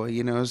mama's boy,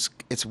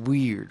 it's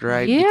weird,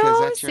 right?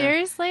 Yeah,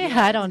 seriously?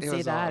 I don't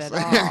see that awesome.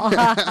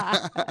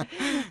 at all.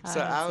 So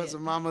I was a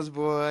mama's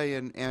boy,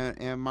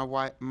 and my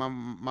wife, my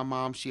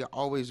mom, she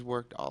always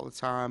worked all the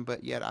time,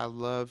 but yet I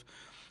love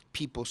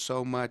people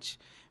so much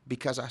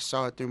because I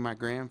saw it through my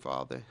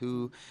grandfather,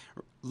 who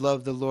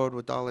loved the Lord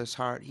with all his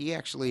heart. He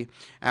actually,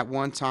 at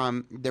one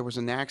time, there was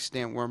an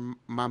accident where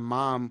my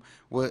mom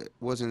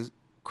was in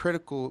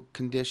critical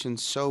condition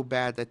so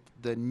bad that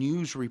the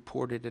news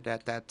reported it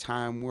at that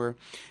time, where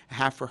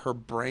half of her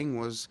brain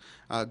was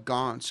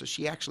gone. So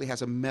she actually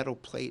has a metal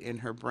plate in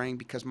her brain,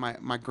 because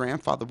my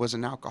grandfather was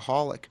an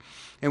alcoholic.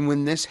 And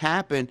when this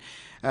happened,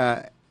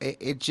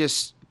 it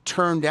just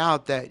turned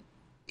out that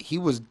he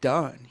was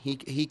done.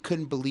 He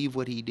couldn't believe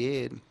what he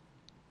did.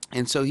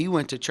 And so he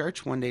went to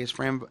church one day. His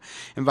friend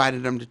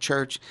invited him to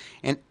church,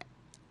 and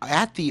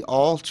at the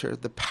altar,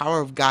 the power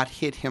of God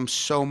hit him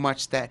so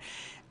much that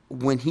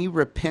when he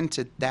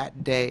repented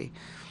that day,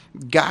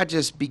 God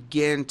just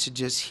began to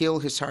just heal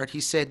his heart.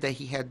 He said that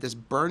he had this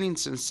burning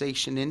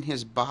sensation in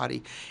his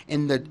body,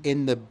 and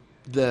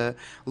the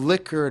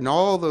liquor and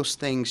all those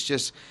things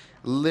just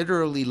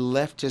literally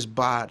left his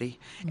body.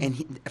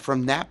 And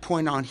from that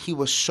point on, he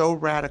was so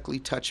radically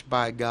touched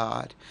by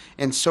God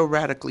and so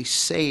radically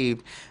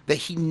saved that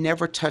he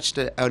never touched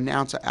an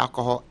ounce of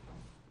alcohol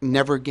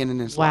never again in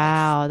his life.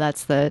 Wow,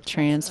 that's the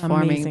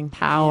transforming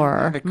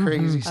power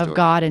of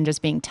God, and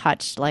just being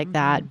touched like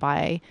that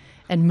by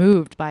and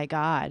moved by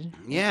God.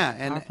 Yeah,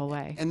 in a powerful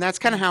way. And that's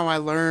kind of how I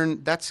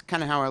learned. That's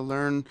kind of how I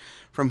learned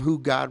from who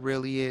God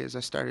really is.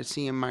 I started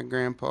seeing my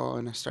grandpa,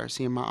 and I started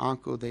seeing my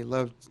uncle. They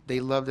loved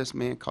this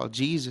man called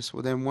Jesus.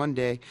 Well, then one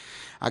day,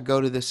 I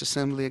go to this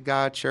Assembly of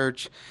God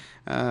church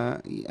in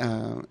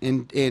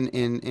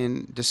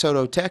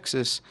DeSoto,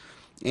 Texas.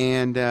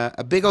 And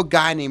a big old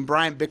guy named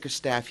Brian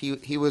Bickerstaff,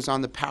 he was on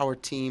the power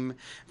team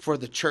for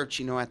the church,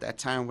 at that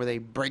time, where they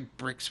break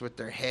bricks with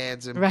their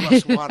heads and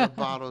bust water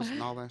bottles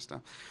and all that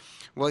stuff.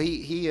 Well,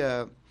 he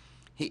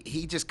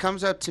just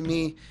comes up to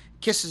me,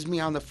 kisses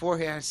me on the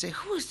forehead, and say,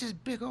 "Who is this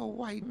big old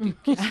white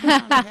dude kissing me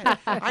on the head?"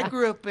 I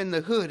grew up in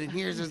the hood, and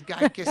here's this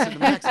guy kissing a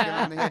Mexican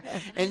on the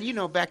head.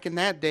 And back in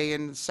that day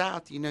in the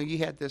South, you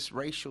had this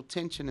racial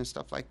tension and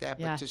stuff like that.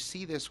 But to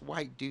see this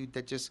white dude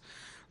that just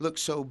looked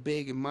so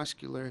big and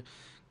muscular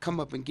come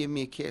up and give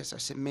me a kiss, I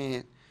said,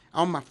 man,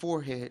 on my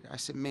forehead, I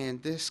said, man,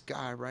 this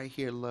guy right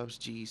here loves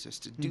Jesus.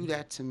 To do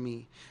that to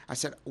me, I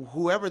said,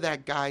 whoever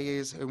that guy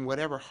is and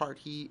whatever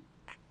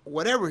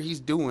he's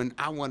doing,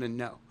 I want to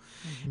know.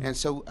 And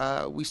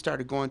so we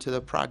started going to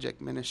the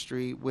project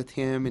ministry with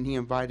him, and he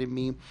invited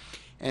me.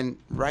 And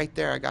right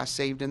there, I got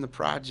saved in the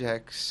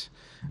projects.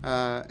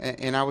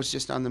 And I was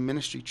just on the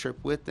ministry trip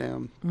with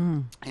them.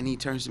 And he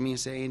turns to me and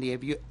said, Andy,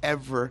 have you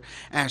ever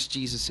asked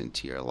Jesus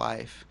into your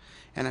life?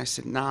 And I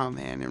said, nah,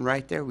 man. And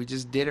right there, we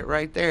just did it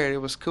right there. It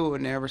was cool.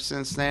 And ever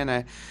since then,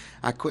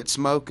 I quit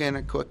smoking,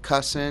 I quit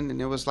cussing,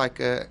 and it was like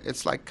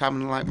it's like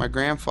coming like my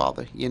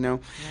grandfather, you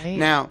know. Right.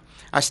 Now,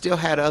 I still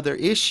had other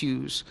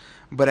issues,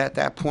 but at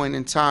that point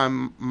in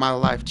time, my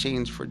life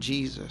changed for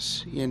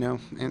Jesus, you know.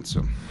 And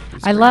so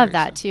I love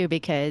that too,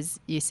 because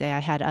you say I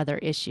had other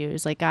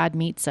issues. Like God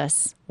meets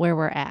us where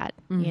we're at,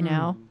 you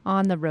know,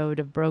 on the road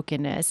of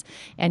brokenness.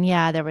 And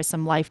yeah, there was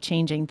some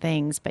life-changing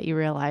things, but you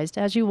realized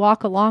as you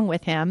walk along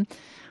with him,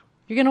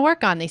 you're going to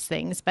work on these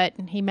things. But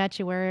he met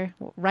you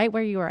right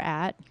where you were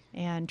at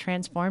and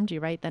transformed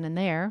you right then and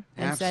there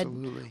and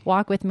Absolutely. said,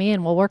 walk with me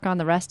and we'll work on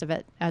the rest of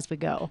it as we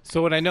go.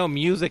 So what I know,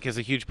 music is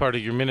a huge part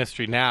of your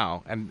ministry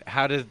now. And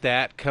how did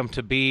that come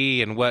to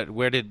be? And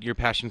where did your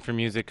passion for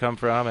music come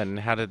from? And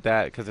how did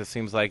that, because it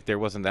seems like there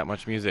wasn't that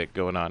much music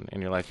going on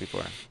in your life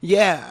before.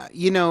 Yeah,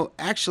 you know,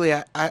 actually,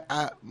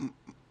 I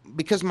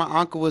because my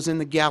uncle was in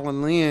the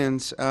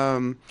Galileans,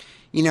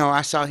 you know,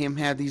 I saw him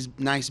have these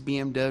nice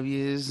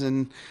BMWs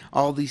and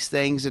all these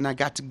things, and I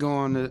got to go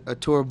on a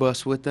tour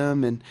bus with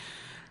them, and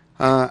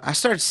I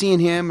started seeing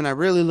him, and I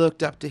really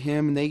looked up to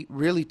him, and they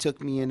really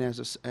took me in as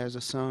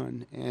a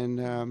son,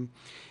 and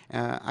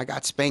I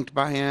got spanked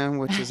by him,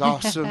 which is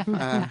awesome.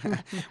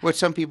 Which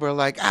some people are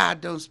like,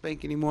 don't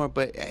spank anymore.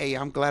 But hey,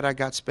 I'm glad I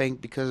got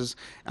spanked because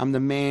I'm the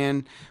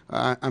man.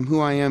 I'm who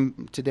I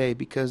am today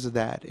because of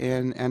that.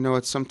 And I know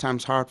it's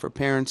sometimes hard for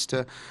parents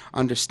to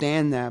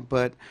understand that,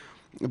 but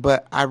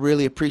I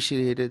really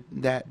appreciated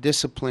that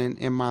discipline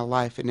in my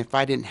life. And if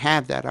I didn't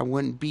have that, I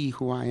wouldn't be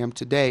who I am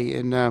today.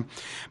 And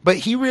but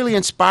he really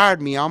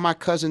inspired me. All my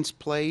cousins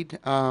played.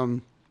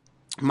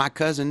 My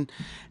cousin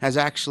has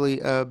actually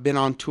been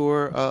on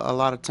tour a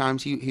lot of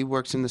times. He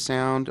works in the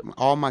sound.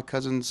 All my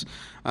cousins,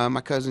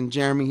 my cousin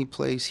Jeremy, he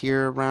plays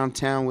here around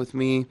town with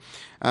me.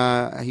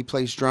 He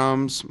plays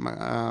drums.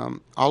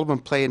 All of them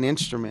play an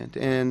instrument.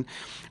 And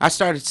I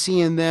started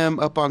seeing them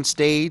up on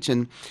stage,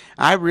 and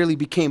I really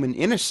became an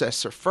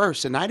intercessor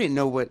first. And I didn't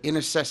know what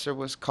intercessor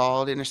was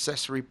called,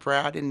 intercessory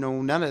prayer. I didn't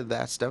know none of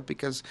that stuff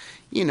because,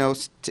 you know,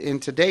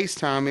 in today's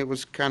time, it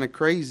was kind of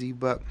crazy.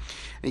 But,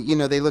 you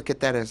know, they look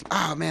at that as,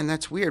 oh, man,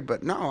 that's weird.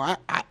 But no, I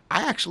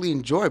actually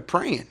enjoy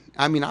praying.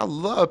 I mean, I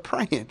love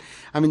praying.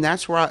 I mean,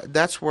 that's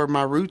where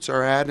my roots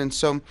are at. And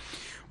so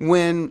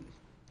when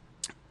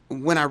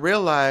I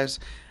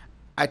realized,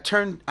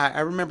 I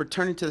remember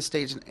turning to the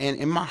stage, and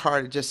in my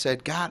heart, it just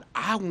said, God,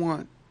 I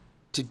want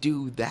to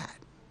do that.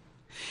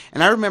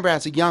 And I remember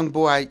as a young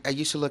boy, I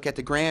used to look at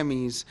the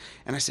Grammys,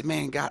 and I said,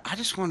 man, God, I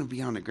just want to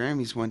be on the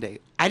Grammys one day.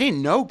 I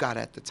didn't know God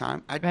at the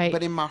time,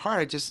 but in my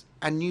heart,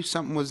 I knew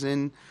something was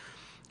in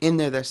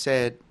there that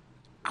said,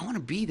 I want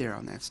to be there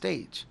on that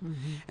stage.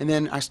 And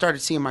then I started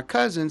seeing my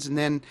cousins, and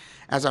then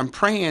as I'm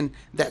praying,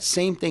 that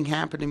same thing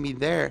happened to me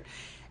there.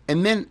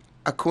 And then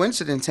a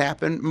coincidence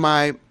happened.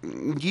 My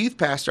youth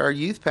pastor,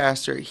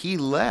 he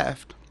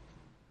left,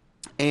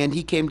 and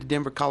he came to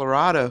Denver,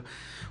 Colorado.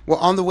 Well,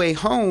 on the way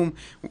home,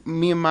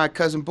 me and my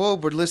cousin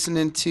Bob were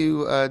listening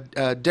to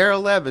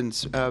Daryl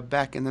Evans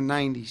back in the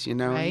 90s, you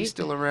know. Right. He's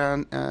still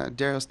around.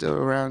 Daryl's still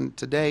around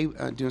today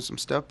doing some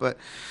stuff.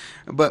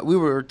 But we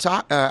were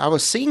I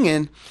was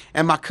singing,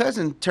 and my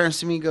cousin turns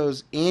to me and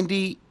goes,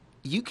 Andy,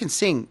 you can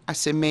sing. I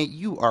said, man,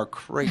 you are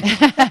crazy.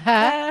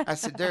 I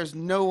said, there's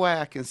no way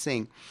I can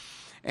sing.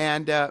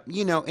 And,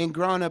 you know, and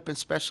growing up in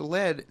special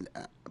ed,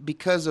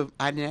 because of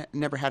I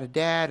never had a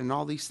dad and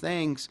all these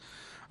things,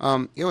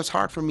 it was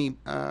hard for me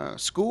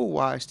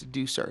school-wise to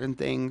do certain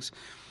things.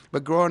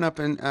 But growing up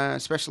in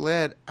special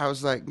ed, I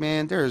was like,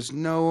 man, there's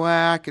no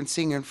way I can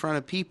sing in front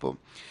of people.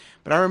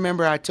 But I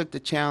remember I took the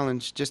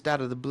challenge just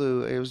out of the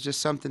blue. It was just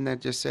something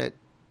that just said,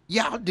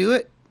 yeah, I'll do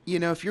it, you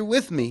know, if you're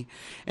with me.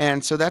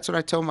 And so that's what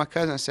I told my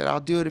cousin. I said, I'll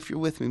do it if you're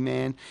with me,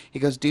 man. He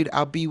goes, dude,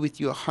 I'll be with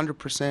you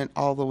 100%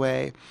 all the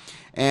way.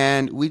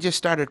 And we just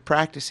started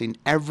practicing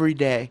every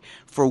day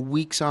for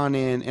weeks on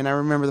end. And I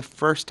remember the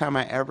first time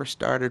I ever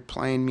started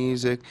playing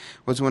music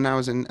was when I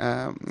was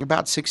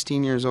about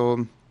 16 years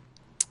old.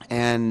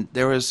 And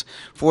there was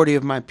 40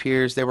 of my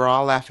peers. They were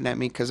all laughing at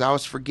me because I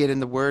was forgetting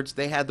the words.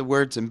 They had the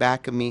words in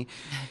back of me.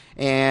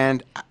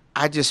 And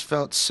I just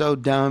felt so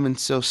dumb and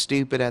so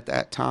stupid at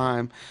that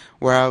time,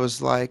 where I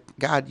was like,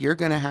 God, you're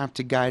going to have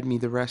to guide me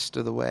the rest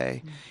of the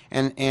way.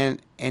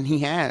 And he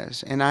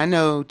has. And I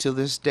know to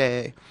this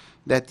day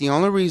that the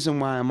only reason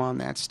why I'm on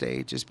that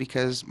stage is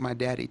because my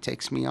daddy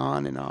takes me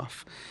on and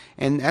off.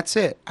 And that's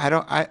it.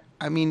 I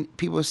mean,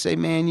 people say,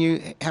 man,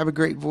 you have a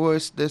great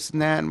voice, this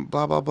and that, and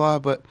blah, blah, blah.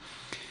 But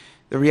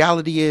the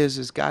reality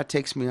is God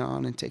takes me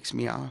on and takes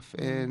me off,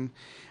 and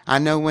I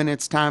know when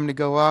it's time to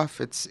go off,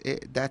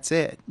 that's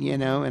it, you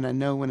know, and I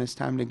know when it's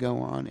time to go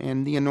on,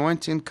 and the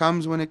anointing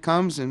comes when it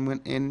comes, and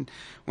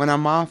when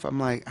I'm off, I'm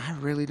like, I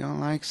really don't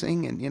like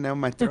singing, you know,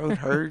 my throat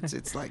hurts,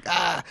 it's like,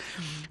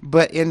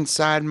 but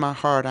inside my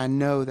heart, I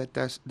know that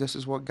this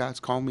is what God's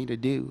called me to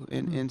do,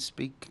 and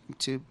speak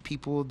to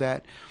people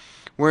that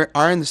we're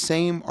in the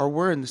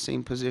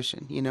same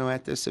position. You know,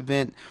 at this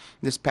event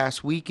this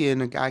past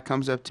weekend, a guy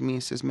comes up to me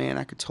and says, man,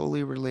 I could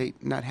totally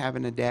relate not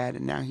having a dad,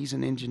 and now he's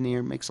an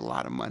engineer, makes a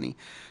lot of money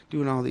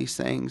doing all these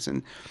things,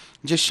 and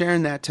just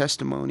sharing that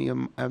testimony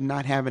of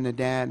not having a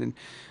dad,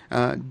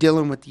 and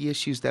dealing with the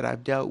issues that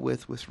I've dealt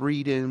with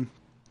reading,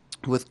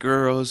 with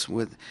girls,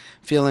 with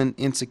feeling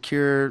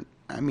insecure.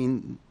 I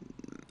mean,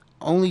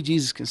 only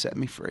Jesus can set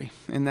me free,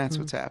 and that's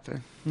what's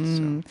happened.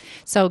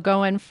 So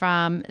going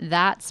from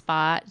that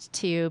spot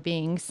to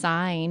being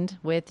signed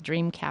with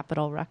Dream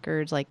Capital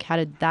Records, like how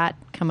did that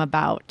come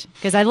about?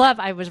 Because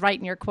I was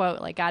writing your quote,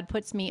 like God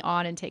puts me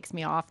on and takes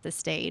me off the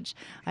stage.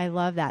 I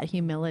love that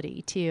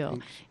humility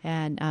too.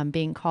 Thanks. And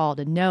being called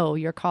and know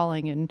your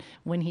calling, and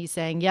when he's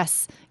saying,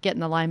 yes, get in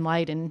the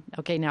limelight, and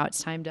okay, now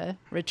it's time to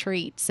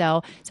retreat.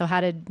 So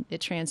how did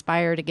it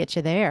transpire to get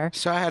you there?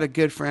 So I had a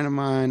good friend of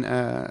mine,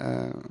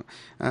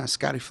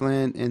 Scotty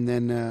Flint, and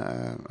then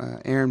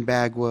Aaron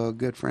Bagwell, a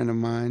good friend of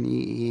mine.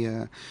 He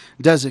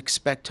does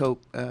Expect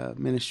Hope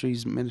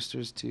Ministries,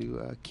 ministers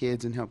to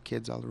kids and help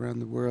kids all around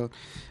the world.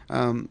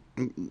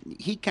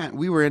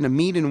 We were in a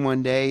meeting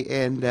one day,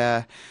 and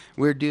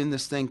we were doing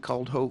this thing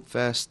called Hope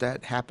Fest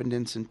that happened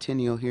in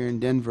Centennial here in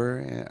Denver,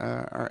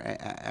 or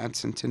at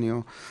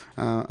Centennial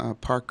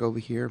Park over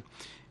here,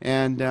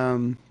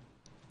 and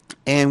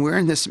we're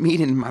in this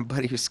meeting, and my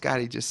buddy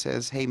Scotty just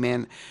says, hey,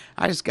 man,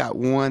 I just got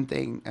one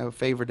thing, a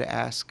favor to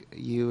ask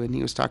you. And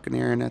he was talking to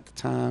Aaron at the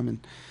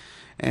time,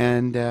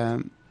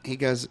 and he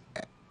goes,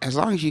 as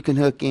long as you can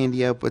hook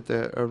Andy up with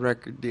a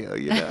record deal,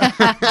 you know.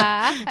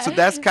 So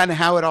that's kind of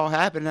how it all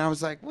happened. And I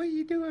was like, what are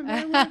you doing,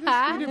 man? We're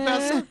just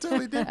about something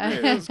totally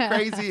different. It was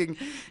crazy. And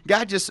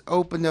God just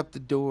opened up the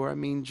door. I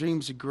mean,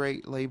 Dream's a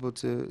great label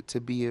to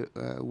be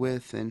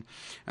with. And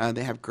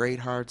they have great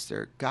hearts.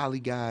 They're godly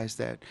guys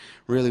that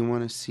really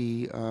want to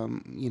see,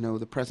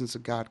 the presence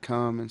of God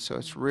come. And so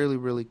it's really,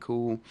 really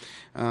cool.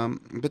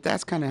 But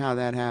that's kind of how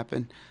that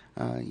happened,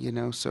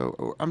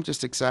 So I'm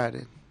just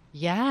excited.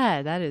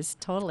 Yeah, that is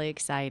totally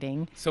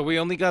exciting. So we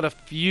only got a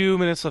few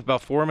minutes left,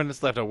 about 4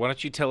 minutes left. Why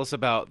don't you tell us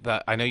about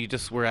that? I know you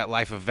just were at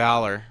Life of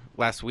Valor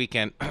last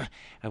weekend.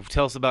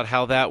 Tell us about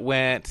how that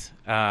went.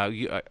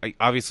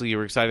 Obviously, you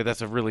were excited.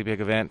 That's a really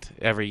big event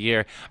every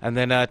year. And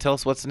then tell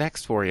us what's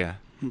next for you.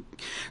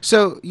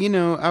 So,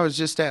 I was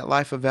just at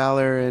Life of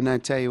Valor, and I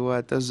tell you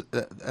what, those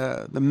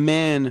the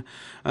men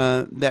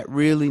that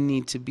really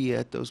need to be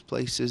at those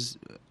places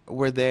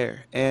were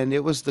there, and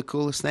it was the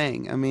coolest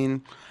thing. I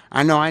mean,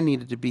 I know I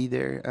needed to be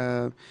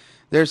there.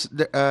 There's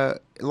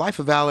Life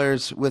of Valor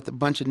is with a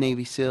bunch of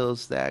Navy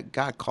SEALs that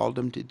God called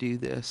them to do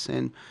this,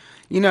 and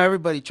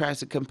everybody tries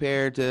to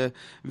compare to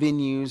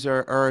venues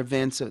or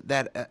events of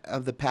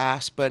the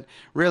past, but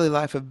really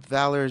Life of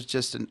Valor is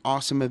just an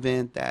awesome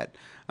event that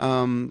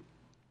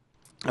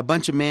a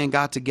bunch of men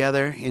got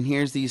together, and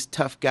here's these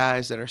tough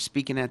guys that are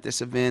speaking at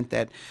this event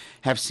that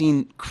have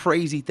seen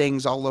crazy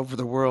things all over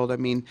the world. I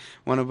mean,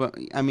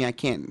 I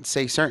can't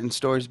say certain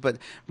stories, but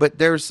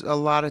there's a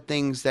lot of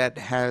things that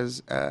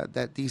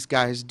that these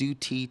guys do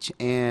teach,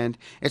 and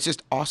it's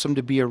just awesome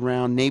to be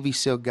around Navy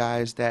SEAL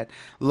guys that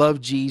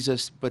love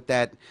Jesus, but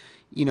that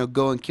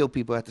go and kill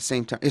people at the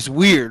same time. It's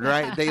weird,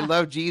 right? They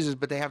love Jesus,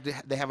 but they have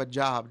a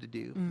job to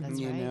do. That's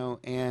right.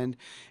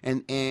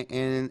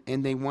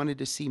 And they wanted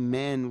to see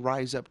men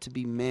rise up to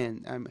be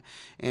men.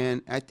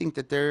 And I think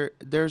that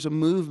there's a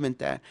movement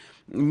that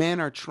men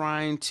are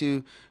trying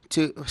to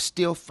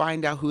still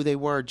find out who they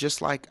were,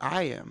 just like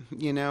I am,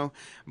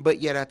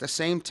 but yet at the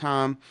same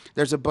time,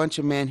 there's a bunch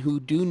of men who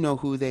do know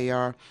who they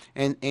are,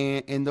 and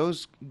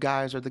those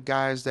guys are the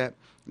guys that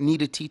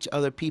need to teach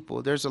other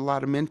people. There's a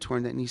lot of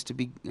mentoring that needs to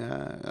be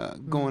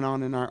going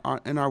on in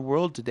our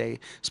world today,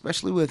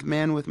 especially with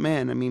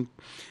man. I mean,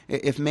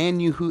 if man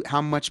knew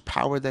how much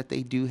power that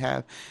they do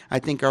have, I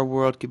think our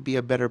world could be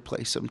a better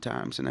place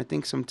sometimes. And I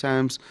think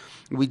sometimes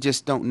we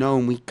just don't know,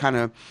 and we kind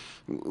of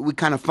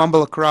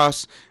fumble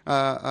across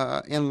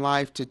in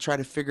life to try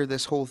to figure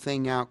this whole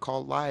thing out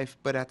called life.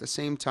 But at the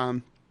same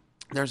time,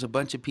 there's a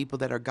bunch of people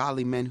that are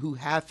godly men who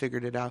have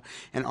figured it out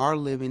and are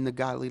living the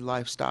godly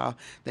lifestyle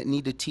that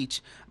need to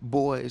teach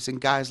boys and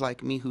guys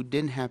like me who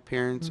didn't have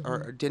parents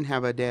or didn't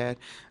have a dad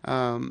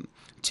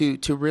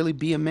to really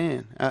be a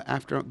man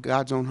after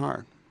God's own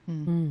heart.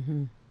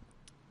 Mm-hmm.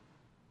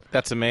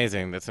 That's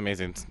amazing.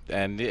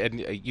 And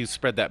you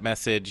spread that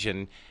message,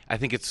 and I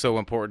think it's so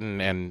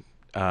important, and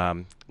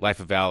Life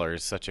of Valor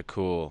is such a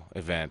cool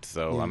event,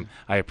 so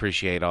I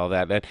appreciate all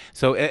that.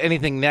 So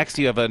anything next?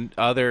 You have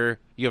a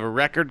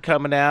record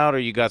coming out, or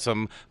you got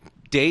some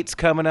dates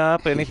coming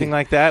up, anything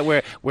like that?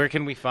 Where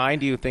can we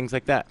find you, things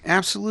like that?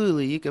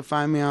 Absolutely. You can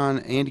find me on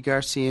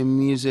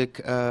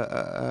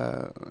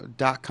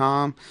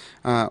AndyGarciaMusic.com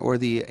or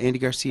the Andy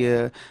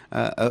Garcia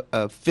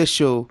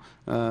official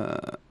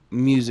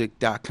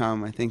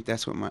music.com. I think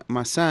that's what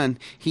my son,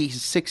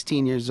 he's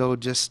 16 years old,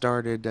 just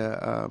started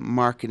a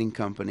marketing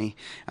company.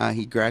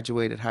 He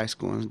graduated high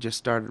school and just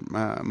started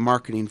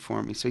marketing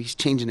for me. So he's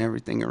changing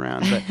everything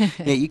around. But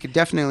yeah, you could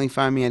definitely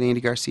find me at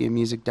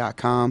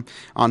AndyGarciaMusic.com,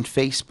 on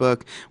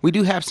Facebook. We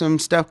do have some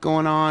stuff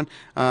going on.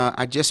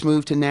 I just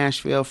moved to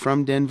Nashville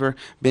from Denver.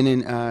 Been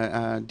in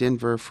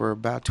Denver for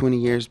about 20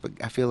 years, but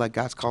I feel like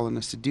God's calling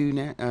us to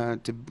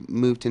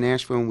move to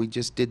Nashville, and we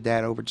just did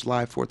that over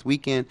July 4th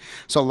weekend.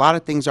 So a lot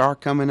of things are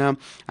coming up.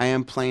 I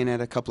am playing at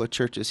a couple of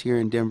churches here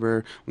in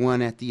Denver,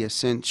 one at the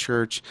Ascent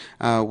Church.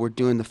 We're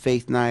doing the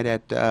Faith Night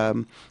at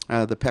the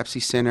Pepsi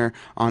Center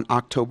on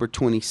October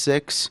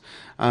 26th.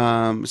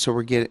 So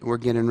we're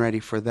getting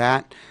ready for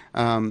that.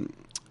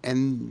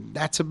 And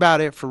that's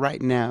about it for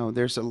right now.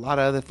 There's a lot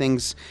of other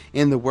things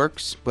in the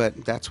works,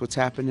 but that's what's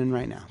happening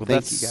right now. Well, Thank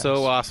that's you guys.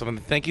 so awesome.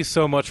 And thank you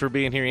so much for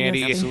being here, Andy.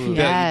 Yes, absolutely.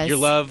 Yes. Your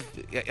love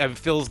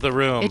fills the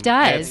room. It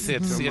does.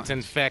 It's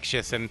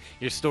infectious, and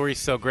your story's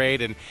so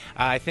great. And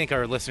I think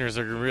our listeners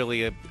are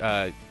really,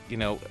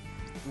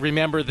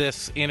 remember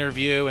this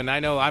interview, and I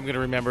know I'm going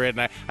to remember it,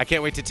 and I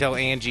can't wait to tell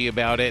Angie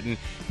about it. And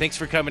thanks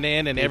for coming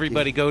in, and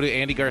everybody go to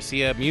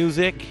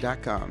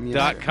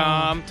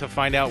AndyGarciaMusic.com to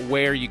find out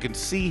where you can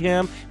see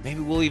him.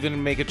 Maybe we'll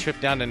even make a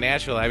trip down to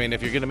Nashville. I mean,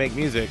 if you're going to make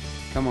music,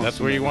 come on, that's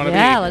where you want to be.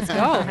 Yeah, let's go.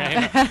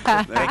 Right?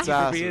 Thank you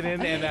awesome. for being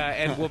in,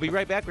 and we'll be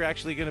right back. We're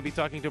actually going to be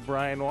talking to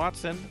Brian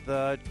Watson,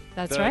 the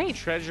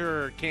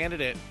treasurer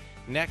candidate,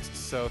 next.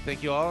 So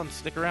thank you all, and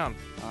stick around.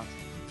 Awesome.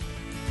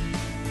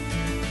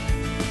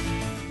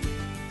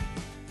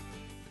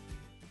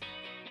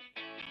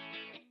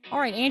 All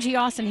right, Angie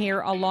Austin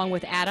here along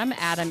with Adam.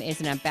 Adam is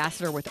an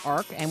ambassador with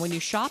ARC, and when you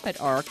shop at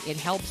ARC, it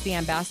helps the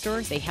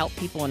ambassadors. They help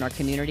people in our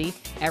community.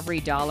 Every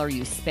dollar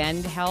you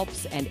spend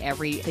helps, and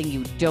everything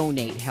you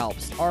donate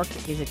helps. ARC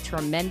is a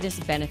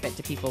tremendous benefit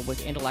to people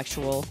with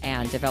intellectual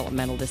and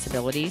developmental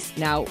disabilities.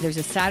 Now, there's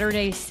a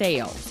Saturday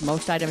sale.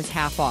 Most items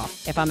half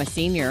off. If I'm a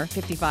senior,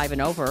 55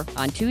 and over,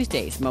 on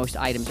Tuesdays, most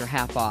items are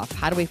half off.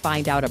 How do we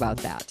find out about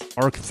that?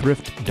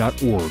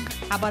 ArcThrift.org.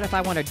 How about if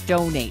I want to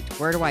donate?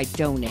 Where do I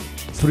donate?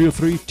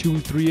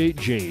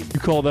 303-238-JANE. You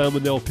call them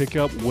and they'll pick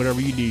up whatever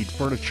you need.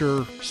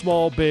 Furniture,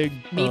 small, big.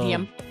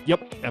 Medium.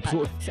 Yep,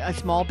 absolutely. A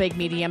small, big,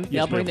 medium. Yes,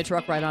 They'll bring ma'am. the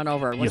truck right on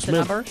over. What's the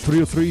ma'am. number?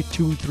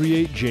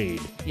 303-238-JANE.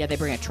 Yeah, they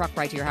bring a truck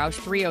right to your house.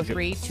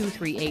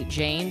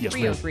 303-238-JANE. Yes,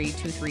 ma'am.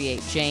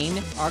 303-238-JANE.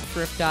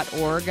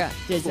 ArcThrift.org.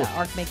 Does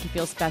ARC make you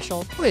feel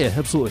special? Oh, yeah,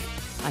 absolutely.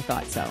 I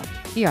thought so.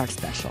 You are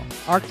special.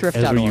 ArcThrift.org.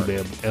 As are you,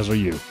 ma'am. As are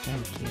you.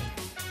 Thank you.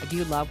 Do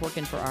you love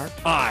working for ARC?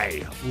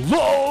 I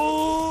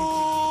love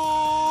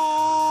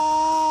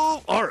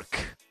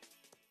ARC.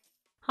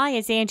 Hi,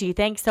 it's Angie.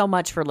 Thanks so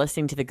much for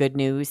listening to The Good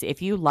News.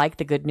 If you like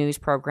The Good News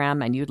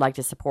program and you'd like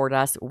to support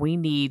us, we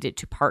need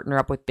to partner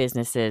up with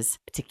businesses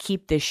to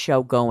keep this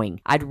show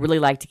going. I'd really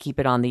like to keep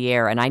it on the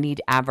air, and I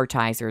need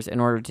advertisers in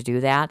order to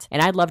do that.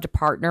 And I'd love to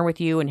partner with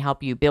you and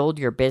help you build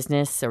your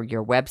business or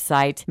your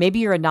website. Maybe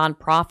you're a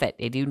nonprofit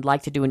and you'd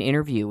like to do an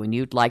interview and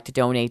you'd like to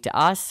donate to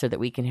us so that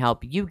we can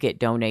help you get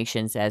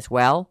donations as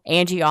well.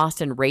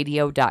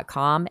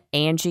 AngieAustinRadio.com,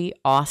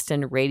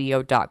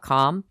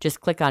 AngieAustinRadio.com.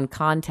 Just click on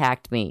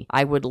Contact Me.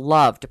 I would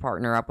love to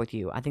partner up with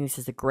you. I think this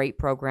is a great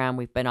program.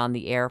 We've been on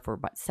the air for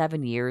about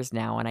 7 years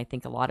now, and I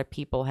think a lot of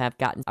people have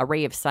gotten a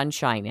ray of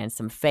sunshine and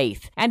some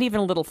faith and even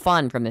a little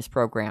fun from this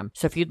program.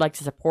 So if you'd like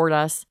to support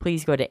us,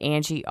 please go to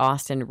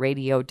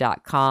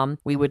AngieAustinRadio.com.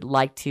 We would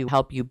like to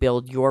help you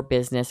build your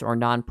business or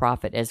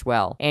nonprofit as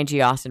well.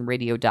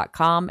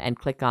 AngieAustinRadio.com and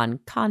click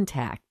on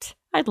Contact.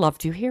 I'd love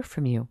to hear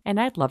from you, and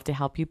I'd love to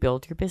help you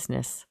build your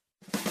business.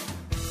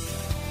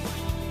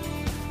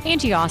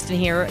 Angie Austin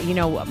here. You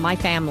know, my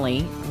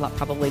family,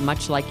 probably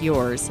much like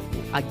yours,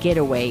 a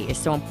getaway is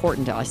so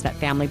important to us, that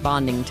family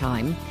bonding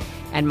time.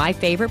 And my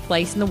favorite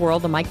place in the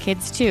world, and my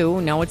kids too,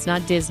 no, it's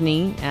not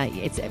Disney,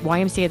 it's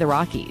YMCA of the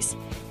Rockies.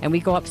 And we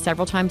go up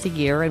several times a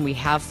year, and we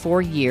have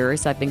for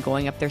years. I've been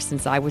going up there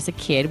since I was a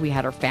kid. We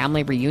had our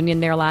family reunion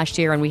there last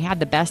year, and we had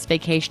the best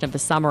vacation of the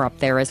summer up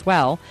there as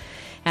well.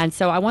 And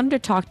so I wanted to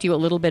talk to you a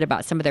little bit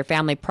about some of their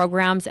family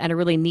programs and a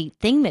really neat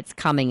thing that's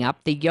coming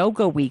up, the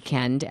yoga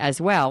weekend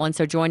as well. And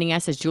so joining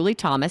us is Julie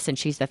Thomas, and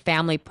she's the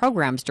Family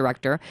Programs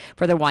Director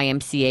for the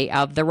YMCA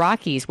of the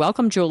Rockies.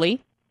 Welcome,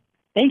 Julie.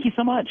 Thank you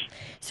so much.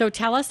 So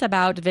tell us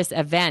about this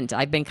event.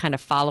 I've been kind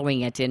of following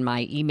it in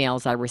my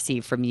emails I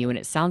received from you, and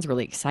it sounds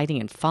really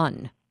exciting and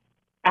fun.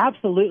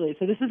 Absolutely.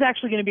 So this is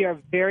actually going to be our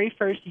very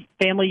first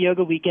family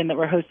yoga weekend that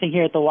we're hosting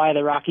here at the Y of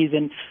the Rockies,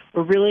 and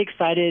we're really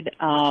excited.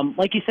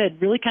 Like you said,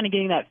 really kind of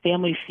getting that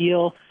family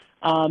feel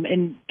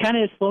and kind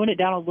of slowing it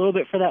down a little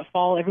bit for that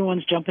fall.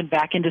 Everyone's jumping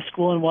back into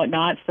school and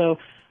whatnot, so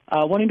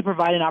wanting to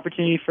provide an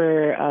opportunity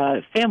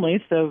for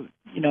families, so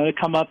to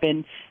come up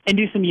and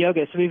do some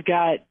yoga. So we've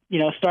got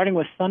starting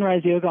with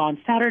sunrise yoga on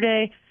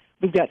Saturday.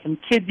 We've got some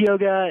kids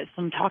yoga,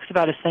 some talks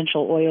about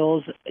essential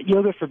oils,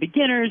 yoga for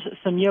beginners,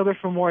 some yoga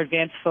for more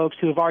advanced folks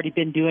who have already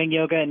been doing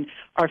yoga and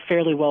are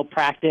fairly well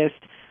practiced.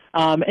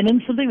 And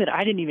then something that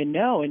I didn't even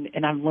know,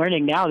 and I'm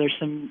learning now, there's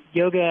some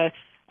yoga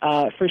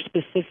for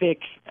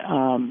specific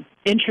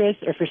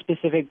interests or for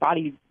specific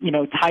body,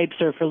 types,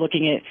 or for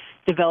looking at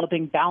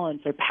developing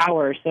balance or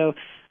power. So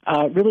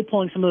really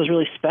pulling some of those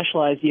really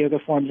specialized yoga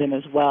forms in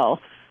as well.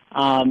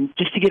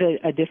 Just to get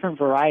a different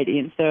variety.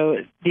 And so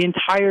the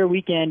entire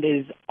weekend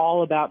is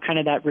all about kind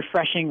of that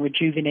refreshing,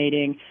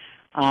 rejuvenating,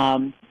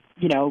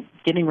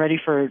 getting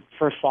ready for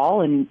fall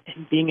and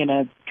being in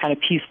a kind of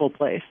peaceful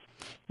place.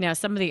 Now,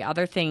 some of the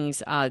other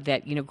things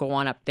that, go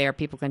on up there,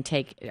 people can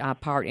take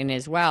part in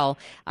as well.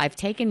 I've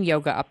taken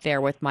yoga up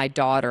there with my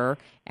daughter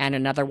and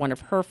another one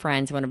of her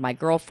friends, one of my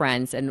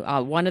girlfriends, and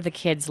one of the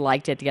kids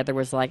liked it. The other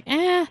was like,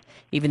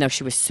 even though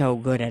she was so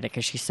good at it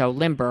because she's so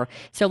limber.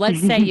 So let's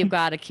say you've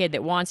got a kid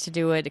that wants to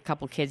do it, a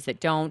couple kids that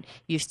don't.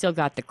 You've still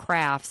got the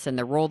crafts and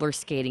the roller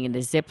skating and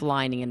the zip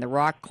lining and the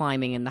rock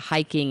climbing and the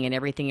hiking and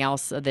everything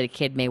else that a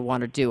kid may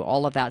want to do.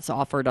 All of that's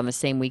offered on the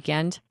same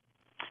weekend?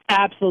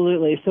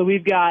 Absolutely. So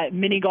we've got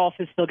mini golf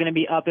is still going to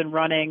be up and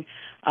running.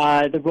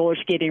 The roller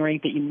skating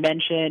rink that you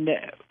mentioned.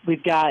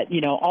 We've got,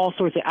 all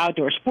sorts of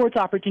outdoor sports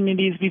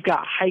opportunities. We've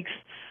got hikes.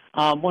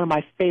 One of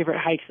my favorite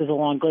hikes is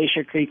along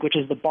Glacier Creek, which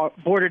is the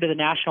border to the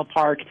national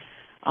park.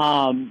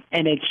 And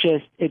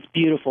it's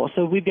beautiful.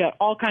 So we've got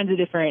all kinds of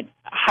different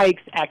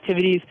hikes,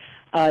 activities,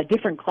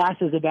 different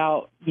classes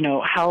about,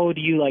 how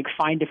do you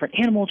find different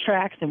animal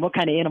tracks and what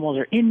kind of animals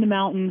are in the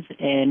mountains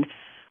and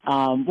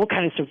what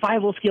kind of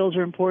survival skills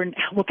are important,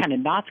 what kind of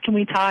knots can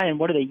we tie, and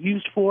what are they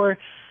used for?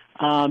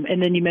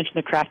 And then you mentioned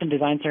the Craft and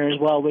Design Center as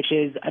well, which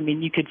is,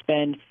 you could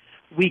spend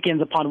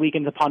weekends upon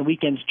weekends upon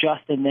weekends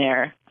just in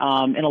there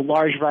in a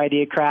large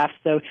variety of crafts.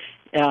 So,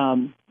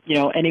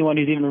 anyone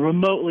who's even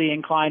remotely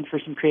inclined for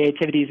some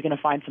creativity is going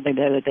to find something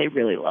there that they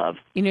really love.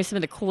 Some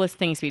of the coolest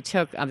things we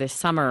took this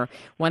summer,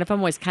 one of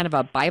them was kind of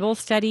a Bible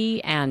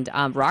study and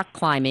rock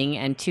climbing,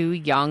 and two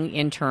young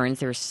interns,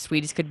 they're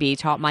sweet as could be,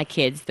 taught my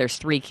kids, there's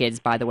 3 kids,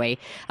 by the way,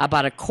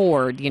 about a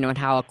chord, and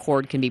how a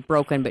chord can be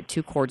broken, but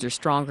 2 chords are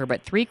stronger,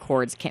 but 3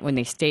 chords, when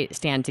they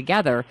stand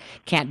together,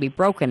 can't be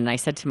broken. And I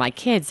said to my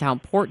kids how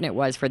important it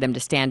was for them to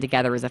stand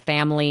together as a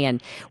family,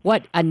 and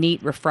what a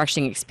neat,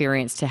 refreshing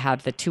experience to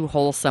have the 2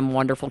 wholesome,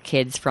 wonderful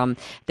kids from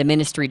the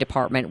ministry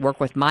department work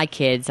with my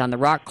kids on the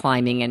rock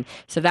climbing. And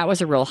so that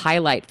was a real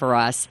highlight for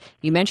us.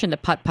 You mentioned the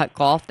putt-putt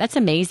golf. That's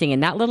amazing.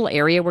 In that little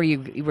area where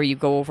you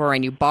go over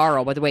and you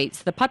borrow, by the way,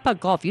 so the putt-putt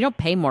golf, you don't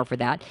pay more for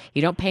that.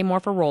 You don't pay more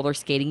for roller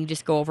skating. You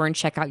just go over and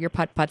check out your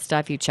putt-putt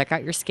stuff. You check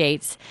out your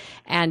skates.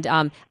 And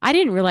I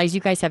didn't realize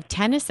you guys have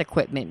tennis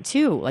equipment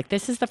too.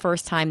 This is the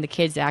first time the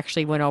kids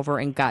actually went over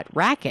and got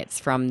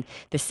rackets from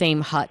the same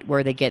hut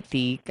where they get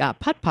the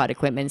putt-putt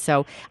equipment.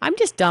 So I'm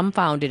just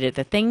dumbfounded at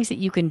the things that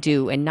you can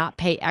do and not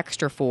pay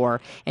extra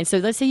for. And so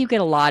let's say you get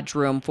a lodge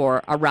room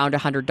for around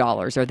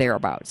 $100 or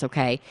thereabouts,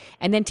 okay?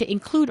 And then to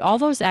include all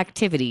those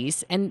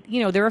activities, and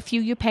there are a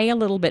few you pay a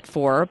little bit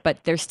for,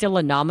 but there's still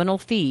a nominal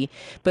fee.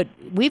 But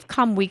we've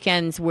come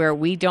weekends where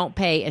we don't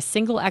pay a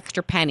single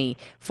extra penny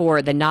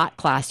for the knot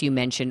class you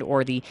mentioned,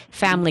 or the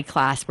family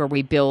class where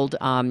we build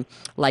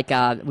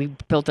we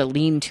built a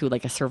lean-to,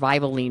 like a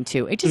survival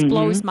lean-to. It just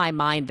blows my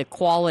mind, the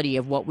quality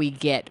of what we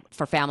get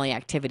for family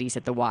activities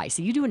at the Y.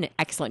 So you do an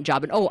excellent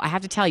job. And I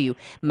have to tell you,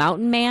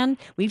 Mountain Man,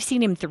 we've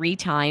seen him 3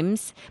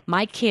 times.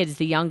 My kids,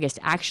 the youngest,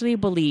 actually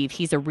believe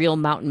he's a real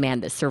mountain man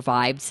that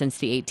survived since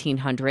the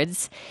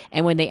 1800s.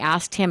 And when they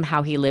asked him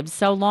how he lived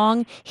so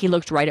long, he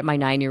looked right at my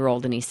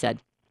 9-year-old and he said,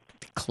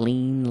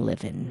 clean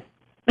living.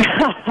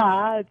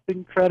 It's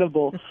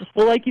incredible.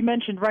 Well, like you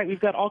mentioned, right, we've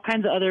got all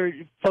kinds of other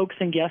folks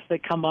and guests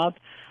that come up.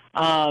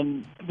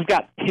 We've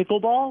got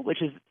pickleball,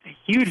 which is a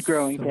huge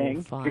growing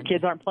thing. Fun. If your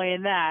kids aren't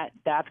playing that,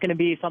 that's going to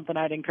be something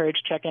I'd encourage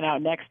checking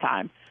out next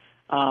time.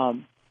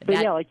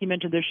 Yeah, like you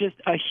mentioned, there's just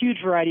a huge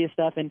variety of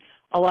stuff, and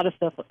a lot of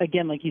stuff,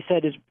 again, like you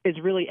said, is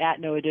really at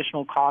no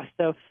additional cost.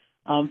 So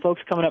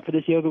folks coming up for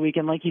this yoga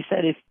weekend, like you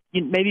said, if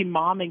maybe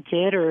mom and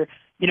kid, or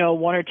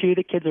 1 or 2 of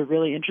the kids are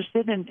really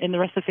interested, and the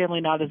rest of the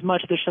family not as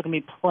much, there's still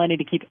going to be plenty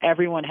to keep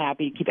everyone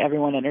happy, keep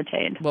everyone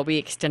entertained. Well, we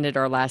extended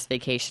our last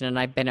vacation, and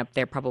I've been up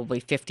there probably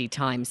 50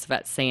 times, so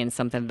that's saying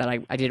something that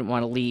I didn't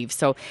want to leave.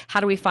 So how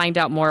do we find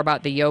out more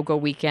about the yoga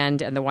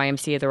weekend and the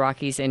YMCA of the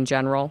Rockies in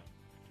general?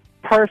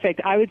 Perfect.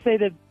 I would say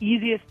the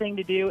easiest thing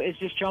to do is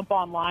just jump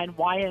online,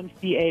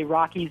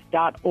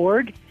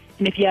 ymcarockies.org.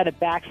 And if you add a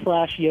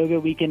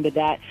 /yoga weekend to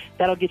that,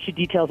 that'll get you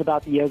details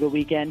about the yoga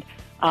weekend.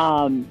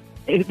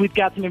 We've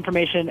got some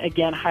information,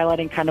 again,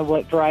 highlighting kind of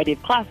what variety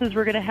of classes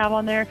we're going to have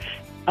on there.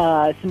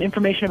 Some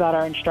information about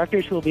our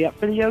instructors who will be up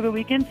for the yoga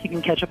weekend, so you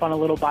can catch up on a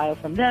little bio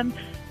from them.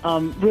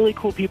 Really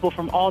cool people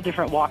from all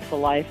different walks of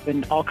life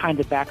and all kinds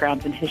of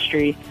backgrounds and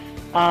history.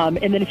 And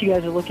then if you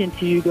guys are looking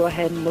to go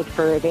ahead and look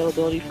for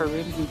availability for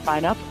rooms and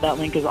sign up, that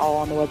link is all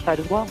on the website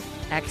as well.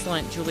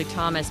 Excellent. Julie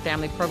Thomas,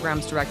 Family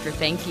Programs Director,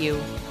 thank you.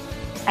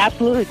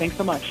 Absolutely. Thanks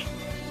so much.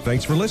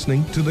 Thanks for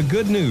listening to The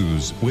Good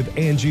News with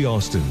Angie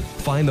Austin.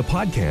 Find the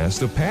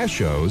podcast of past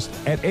shows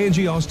at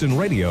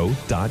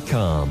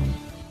angieaustinradio.com.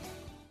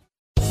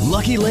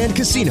 Lucky Land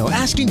Casino,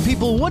 asking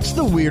people, what's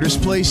the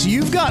weirdest place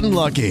you've gotten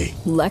lucky?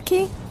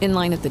 Lucky? In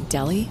line at the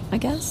deli, I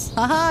guess?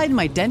 Aha, in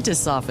my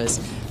dentist's office.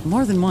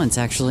 More than once,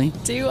 actually.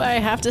 Do I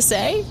have to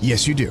say?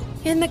 Yes, you do.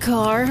 In the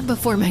car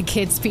before my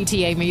kids'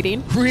 PTA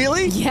meeting.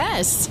 Really?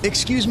 Yes.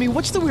 Excuse me,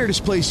 what's the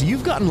weirdest place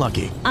you've gotten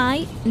lucky?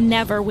 I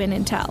never win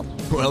and tell.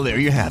 Well, there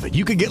you have it.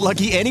 You can get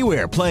lucky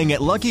anywhere, playing at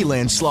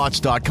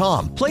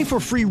LuckyLandSlots.com. Play for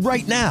free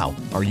right now.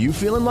 Are you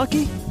feeling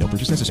lucky? No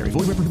purchase necessary.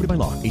 Void where prohibited by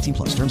law.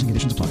 18+. Terms and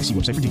conditions apply. See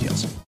website for details.